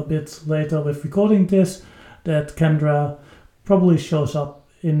we were a bit later with recording this, that Kendra probably shows up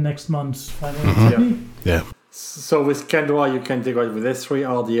in next month's final. Yeah. So with Kendra, you can integrate with S3,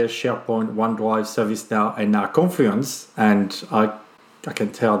 RDS, SharePoint, OneDrive, ServiceNow, and now Confluence. And I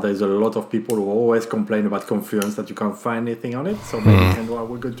can tell there's a lot of people who always complain about Confluence that you can't find anything on it. So maybe Kendra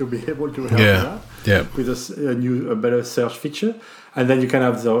we're going to be able to help with a better search feature. And then you can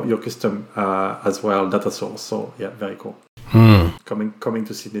have your custom as well data source. So yeah, very cool. Coming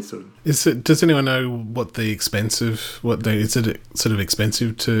to Sydney soon. Does anyone know what the expensive? Is it sort of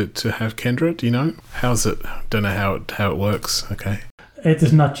expensive to have Kendra? Do you know? How's it? Don't know how it works. Okay. It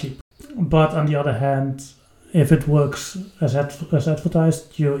is not cheap, but on the other hand, if it works as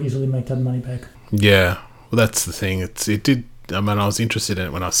advertised, you easily make that money back. Yeah, well, that's the thing. It did. I mean, I was interested in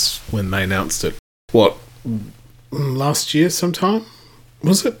it when they announced it. What, last year sometime?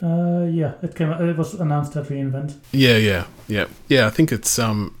 Was it? Yeah, it came. It was announced at reInvent. Yeah. I think it's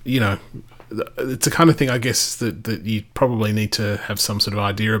it's the kind of thing, I guess, that you probably need to have some sort of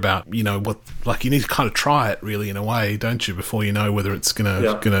idea about. What, like, you need to kind of try it really in a way, don't you, before you know whether it's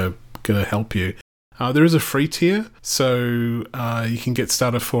gonna help you. There is a free tier, so you can get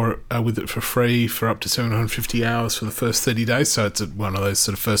started with it for free for up to 750 hours for the first 30 days. So it's one of those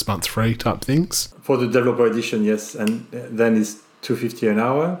sort of first month free type things. For the developer edition, yes, and then it's $2.50 an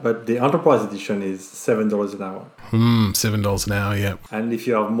hour, but the enterprise edition is $7 an hour. $7 an hour, yeah. And if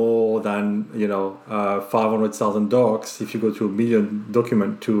you have more than 500,000 docs, if you go to 1 million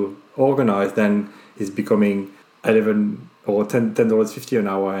document to organize, then it's becoming $11 or $10.50 an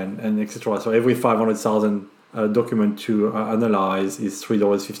hour, and etc. So every 500,000 document to analyze is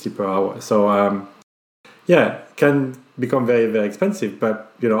 $3.50 per hour. So can become very, very expensive,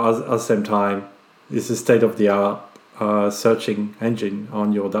 but at the same time, it's a state of the art searching engine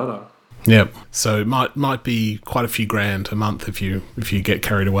on your data. Yeah, so it might be quite a few grand a month if you get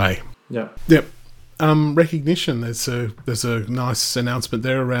carried away. Yeah. Yep. Recognition. There's a nice announcement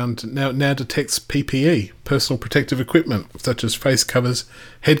there around now detects PPE, personal protective equipment, such as face covers,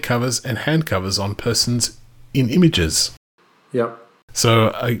 head covers, and hand covers on persons in images. Yep.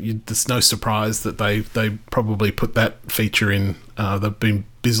 So it's no surprise that they probably put that feature in. They've been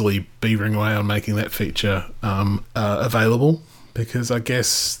busily beavering away on making that feature available, because I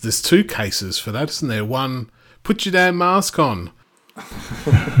guess there's two cases for that, isn't there? One, put your damn mask on.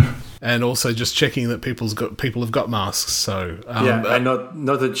 And also just checking that people have got masks. So and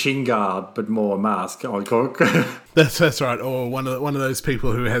not a chin guard, but more a mask. That's right. Or one of those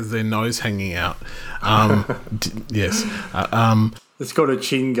people who has their nose hanging out. Yes. It's called a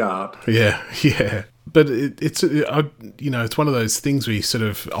chin guard. Yeah. But it's one of those things where you sort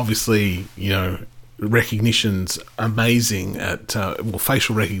of obviously recognition's amazing at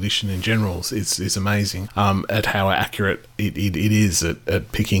facial recognition in general is amazing at how accurate it is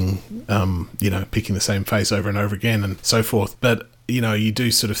at picking picking the same face over and over again and so forth. But you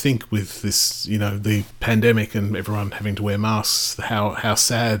do sort of think with this, the pandemic and everyone having to wear masks, how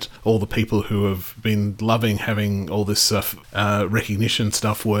sad all the people who have been loving having all this stuff, recognition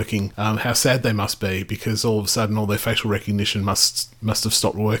stuff working, how sad they must be, because all of a sudden all their facial recognition must have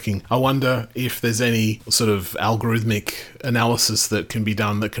stopped working. I wonder if there's any sort of algorithmic analysis that can be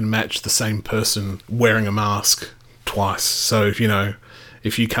done that can match the same person wearing a mask twice. So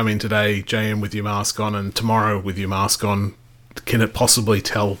if you come in today, JM, with your mask on, and tomorrow with your mask on, can it possibly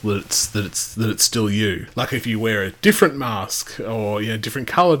tell that it's still you? Like if you wear a different mask or different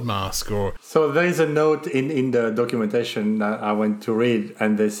coloured mask, or so there is a note in the documentation that I went to read,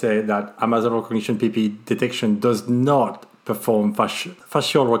 and they say that Amazon Recognition PPE detection does not perform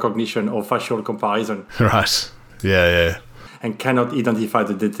facial recognition or facial comparison. Right. Yeah. And cannot identify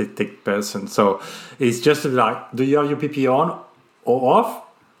the detected person. So it's just like, do you have your PPE on or off?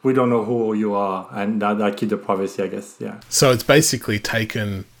 We don't know who you are, and that keep the privacy, I guess. Yeah. So it's basically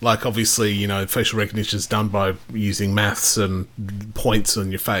taken, like, obviously, facial recognition is done by using maths and points on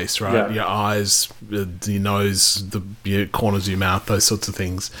your face, right? Yeah. Your eyes, your nose, your corners of your mouth, those sorts of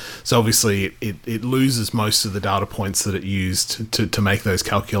things. So obviously, it loses most of the data points that it used to make those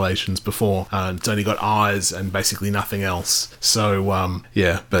calculations before. It's only got eyes and basically nothing else. So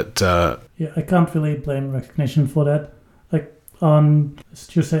I can't really blame recognition for that. Like, on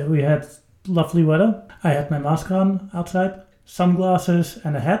Tuesday, we had lovely weather. I had my mask on outside, sunglasses,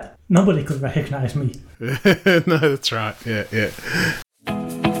 and a hat. Nobody could recognize me. No, that's right. Yeah.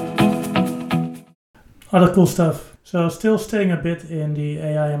 Other cool stuff. So, still staying a bit in the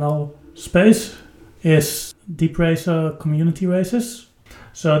AI/ML space is Deep Racer community races.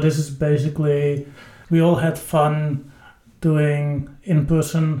 So, this is basically, we all had fun doing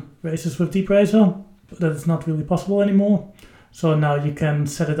in-person races with Deep Racer, but that's not really possible anymore. So now you can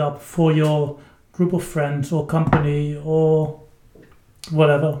set it up for your group of friends or company or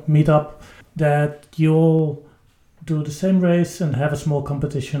whatever, meetup, that you'll do the same race and have a small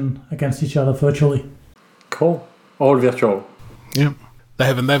competition against each other virtually. Cool. All virtual. Yeah. They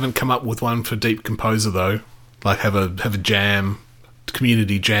haven't come up with one for Deep Composer though. Like have a jam,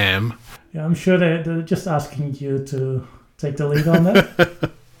 community jam. Yeah, I'm sure they're just asking you to take the lead on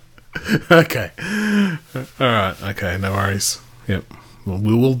that. Okay. All right. Okay. No worries. Yep. Well,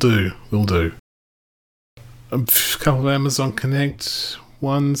 we'll do. A couple of Amazon Connect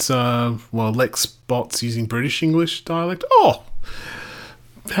ones. Lex bots using British English dialect. Oh,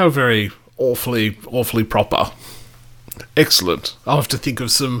 how very awfully proper. Excellent. I'll have to think of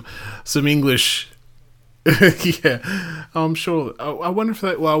some English. Yeah, I'm sure. I wonder if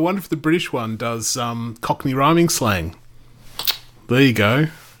the British one does Cockney rhyming slang. There you go.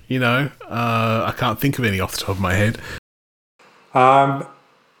 I can't think of any off the top of my head.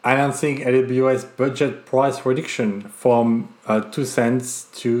 Announcing AWS budget price reduction from 2 cents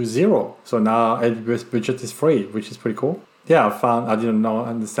to 0. So now AWS budget is free, which is pretty cool. Yeah, I didn't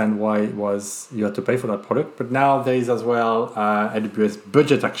understand why you had to pay for that product, but now there is as well AWS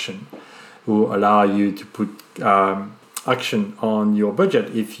budget action, who allow you to put action on your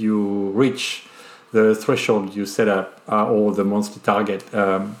budget if you reach the threshold you set up or the monthly target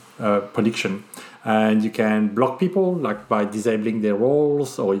prediction. And you can block people like by disabling their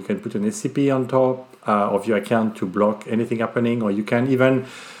roles, or you can put an SCP on top of your account to block anything happening, or you can even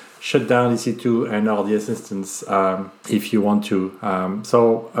shut down EC2 and RDS instance if you want to.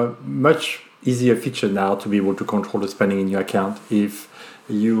 So a much easier feature now to be able to control the spending in your account if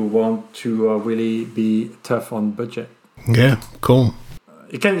you want to really be tough on budget. Yeah, cool.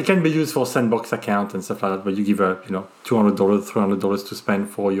 It can be used for sandbox account and stuff like that, but you give $200, $300 to spend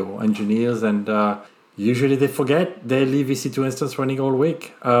for your engineers, and usually they forget. They leave EC2 instance running all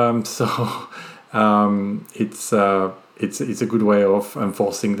week. So it's a good way of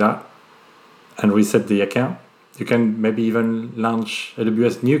enforcing that and reset the account. You can maybe even launch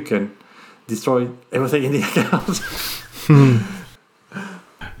AWS Nuke and destroy everything in the account.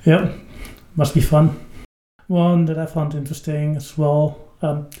 Yeah, must be fun. One that I found interesting as well,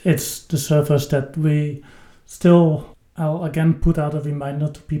 it's the servers that we still, I'll again put out a reminder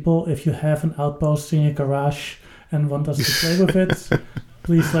to people, if you have an Outpost in your garage and want us to play with it,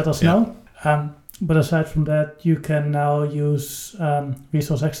 please let us know. But aside from that, you can now use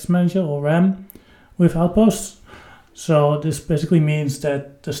Resource Access Manager or RAM with Outposts. So this basically means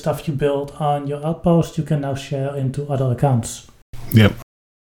that the stuff you build on your Outpost, you can now share into other accounts. Yep.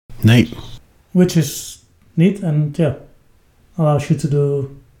 Neat. Which is neat, and allows you to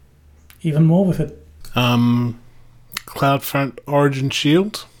do even more with it. CloudFront Origin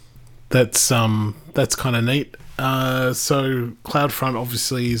Shield. That's kind of neat. So CloudFront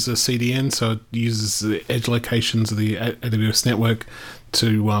obviously is a CDN, so it uses the edge locations of the AWS network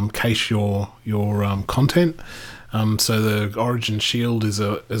to cache your content. So the Origin Shield is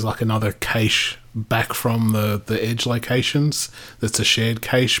like another cache back from the edge locations. That's a shared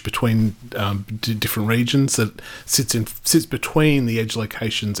cache between different regions that sits between the edge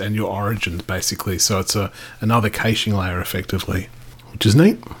locations and your origins, basically. So it's another caching layer, effectively, which is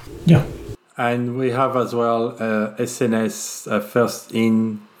neat. Yeah. And we have as well SNS first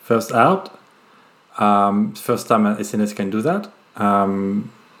in, first out. First time SNS can do that.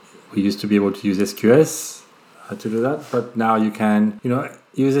 We used to be able to use SQS to do that, but now you can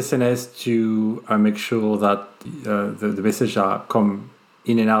use SNS to make sure that the messages come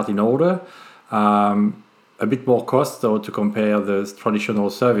in and out in order. A bit more cost though to compare the traditional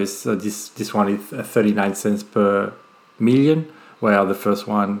service. This one is 39 cents per million, where the first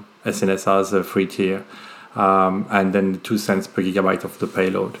one SNS has a free tier, and then 2 cents per gigabyte of the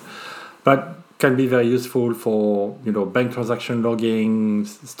payload. But can be very useful for bank transaction logging,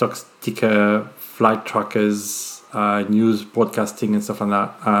 stock ticker, flight trackers, news broadcasting and stuff like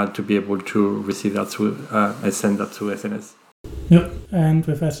that, to be able to receive that through and send that to SNS. Yep, and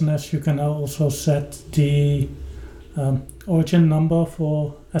with SNS you can now also set the origin number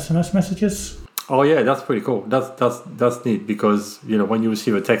for SMS messages. Oh yeah, that's pretty cool. That's neat, because when you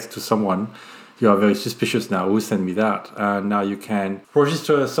receive a text to someone, you are very suspicious now. Who sent me that? And now you can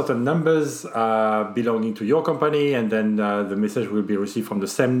register certain numbers belonging to your company, and then the message will be received from the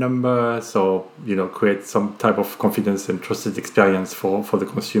same number. So create some type of confidence and trusted experience for the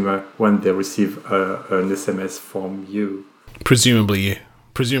consumer when they receive an SMS from you. Presumably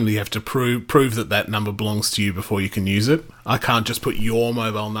you have to prove that number belongs to you before you can use it. I can't just put your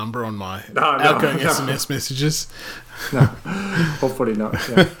mobile number on my outgoing SMS messages. No, hopefully not.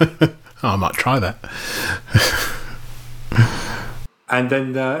 Yeah. I might try that. And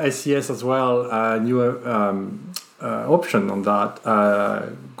then SES as well, newer option on that,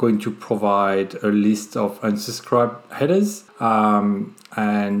 going to provide a list of unsubscribed headers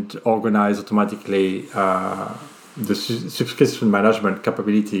and organize automatically the subscription management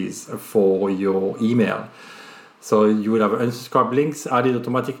capabilities for your email. So you will have unsubscribed links added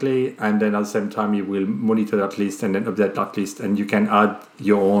automatically, and then at the same time you will monitor that list and then update that list, and you can add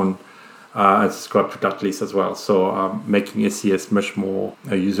your own unsubscribe to that list as well. So making SES much more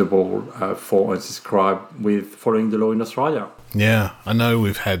usable for unsubscribe with following the law in Australia. Yeah, I know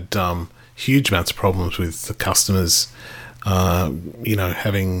we've had huge amounts of problems with the customers,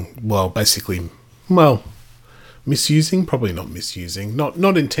 having, misusing, probably not misusing,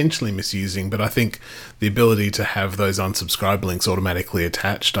 not intentionally misusing, but I think the ability to have those unsubscribe links automatically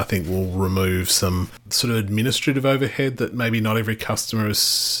attached, I think will remove some sort of administrative overhead that maybe not every customer is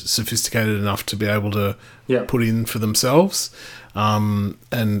sophisticated enough to be able to put in for themselves. I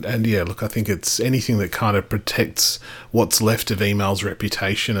think it's anything that kind of protects what's left of email's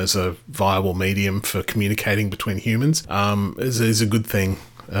reputation as a viable medium for communicating between humans is a good thing.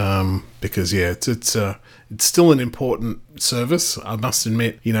 Because It's still an important service. I must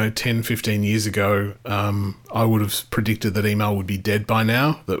admit, 10, 15 years ago, I would have predicted that email would be dead by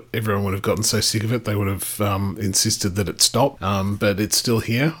now, that everyone would have gotten so sick of it, they would have insisted that it stop. But it's still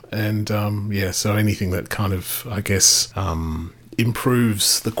here. And so anything that kind of, I guess,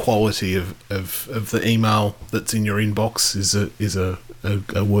 improves the quality of the email that's in your inbox is a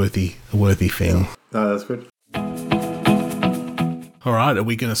worthy thing. Yeah. No, that's good. All right, are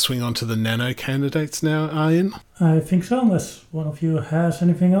we going to swing on to the nano candidates now, Arjen? I think so, unless one of you has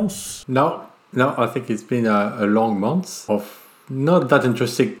anything else. No, I think it's been a long month of not that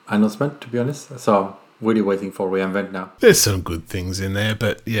interesting announcement, to be honest. So I'm really waiting for reInvent now. There's some good things in there,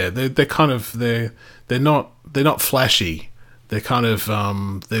 but yeah, they're kind of they're not flashy. They're kind of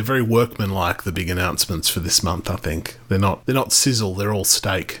they're very workmanlike, the big announcements for this month. I think they're not sizzle. They're all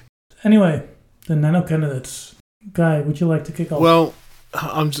steak. Anyway, the nano candidates. Guy, would you like to kick off? Well,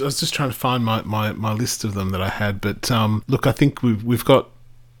 I was just trying to find my list of them that I had, but look, I think we've got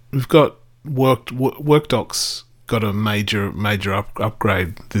WorkDocs got a major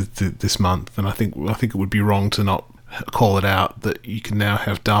upgrade this month, and I think it would be wrong to not call it out that you can now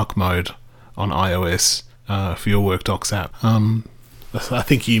have dark mode on iOS for your WorkDocs app. I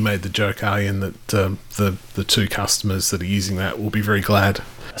think you made the joke, Arjen, that the two customers that are using that will be very glad.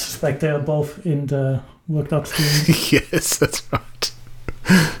 I suspect they are both in the WorkDocs team. Yes, that's right.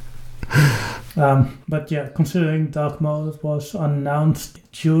 But yeah, considering dark mode was announced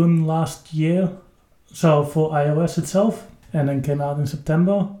June last year, so for iOS itself, and then came out in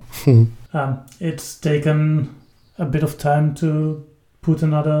September, it's taken a bit of time to put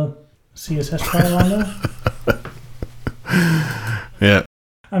another CSS file on there. Yeah.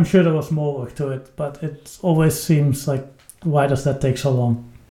 I'm sure there was more work to it, but it always seems like, why does that take so long?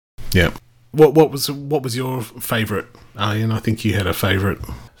 Yeah. What was your favourite, Arjen? I think you had a favourite.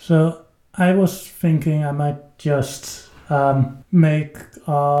 So I was thinking I might just make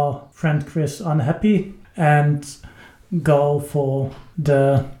our friend Chris unhappy and go for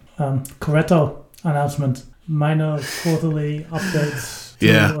the Corretto announcement. Minor quarterly updates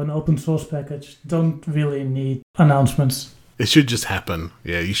to an open source package don't really need announcements. It should just happen.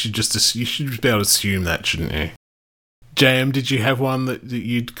 Yeah, you should be able to assume that, shouldn't you? JM, did you have one that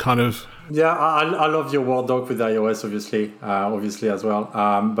you'd kind of... Yeah, I love your Word doc with iOS, obviously as well.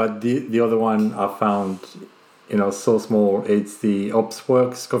 But the other one I found, so small. It's the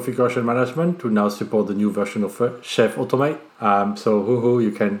OpsWorks configuration management to now support the new version of Chef Automate. So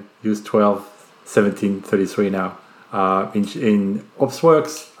you can use 12.17.33 now in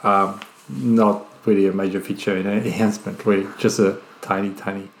OpsWorks. Not really a major feature in an enhancement, really, just a tiny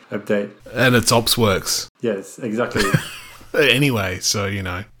update. And it's OpsWorks. Yes, exactly. Anyway, so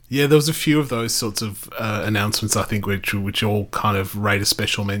yeah, there was a few of those sorts of announcements, I think, which all kind of rate a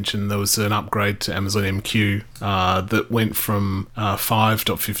special mention. There was an upgrade to Amazon MQ that went from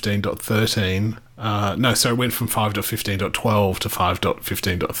 5.15.13. It went from 5.15.12 to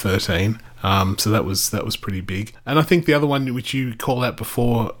 5.15.13. So that was pretty big. And I think the other one which you called out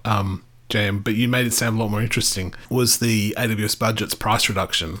before, JM, but you made it sound a lot more interesting, was the AWS Budget's price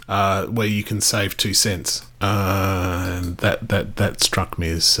reduction, where you can save 2 cents. And that struck me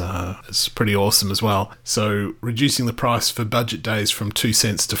as pretty awesome as well. So reducing the price for budget days from 2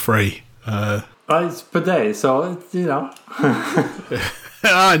 cents to free. It's per day, so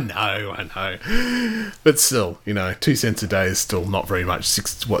I know. But still, 2 cents a day is still not very much.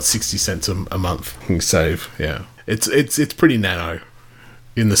 60 cents a month you can save. Yeah, it's pretty nano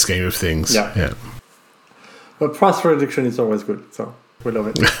in the scheme of things. Yeah. But price reduction is always good, so we love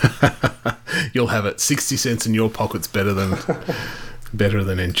it. You'll have it. 60 cents in your pocket's better than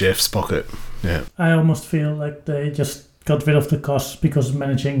in Jeff's pocket. Yeah. I almost feel like they just got rid of the costs because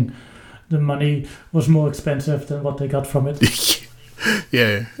managing the money was more expensive than what they got from it.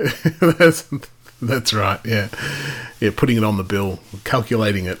 Yeah, that's right. Yeah, putting it on the bill,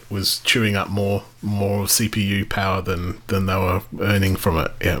 calculating it was chewing up more CPU power than they were earning from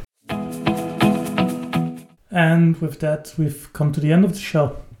it. Yeah. And with that, we've come to the end of the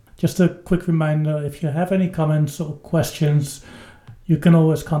show. Just a quick reminder, if you have any comments or questions, you can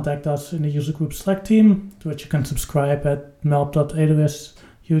always contact us in the user group Slack team, to which you can subscribe at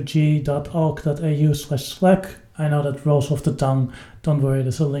melp.awsug.org.au/Slack. I know that rolls off the tongue. Don't worry,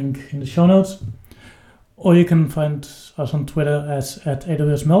 there's a link in the show notes. Or you can find us on Twitter as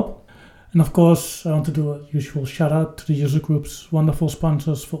 @AWSMelp. And of course, I want to do a usual shout out to the user group's wonderful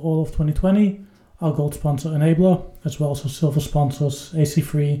sponsors for all of 2020. Our gold sponsor Enabler, as well as our silver sponsors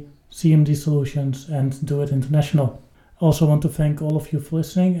AC3, CMD Solutions, and Do It International. I also want to thank all of you for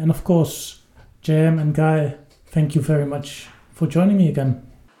listening. And of course, JM and Guy, thank you very much for joining me again.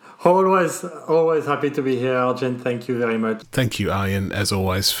 Always happy to be here, Arjen. Thank you very much. Thank you, Arjen, as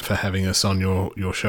always, for having us on your show.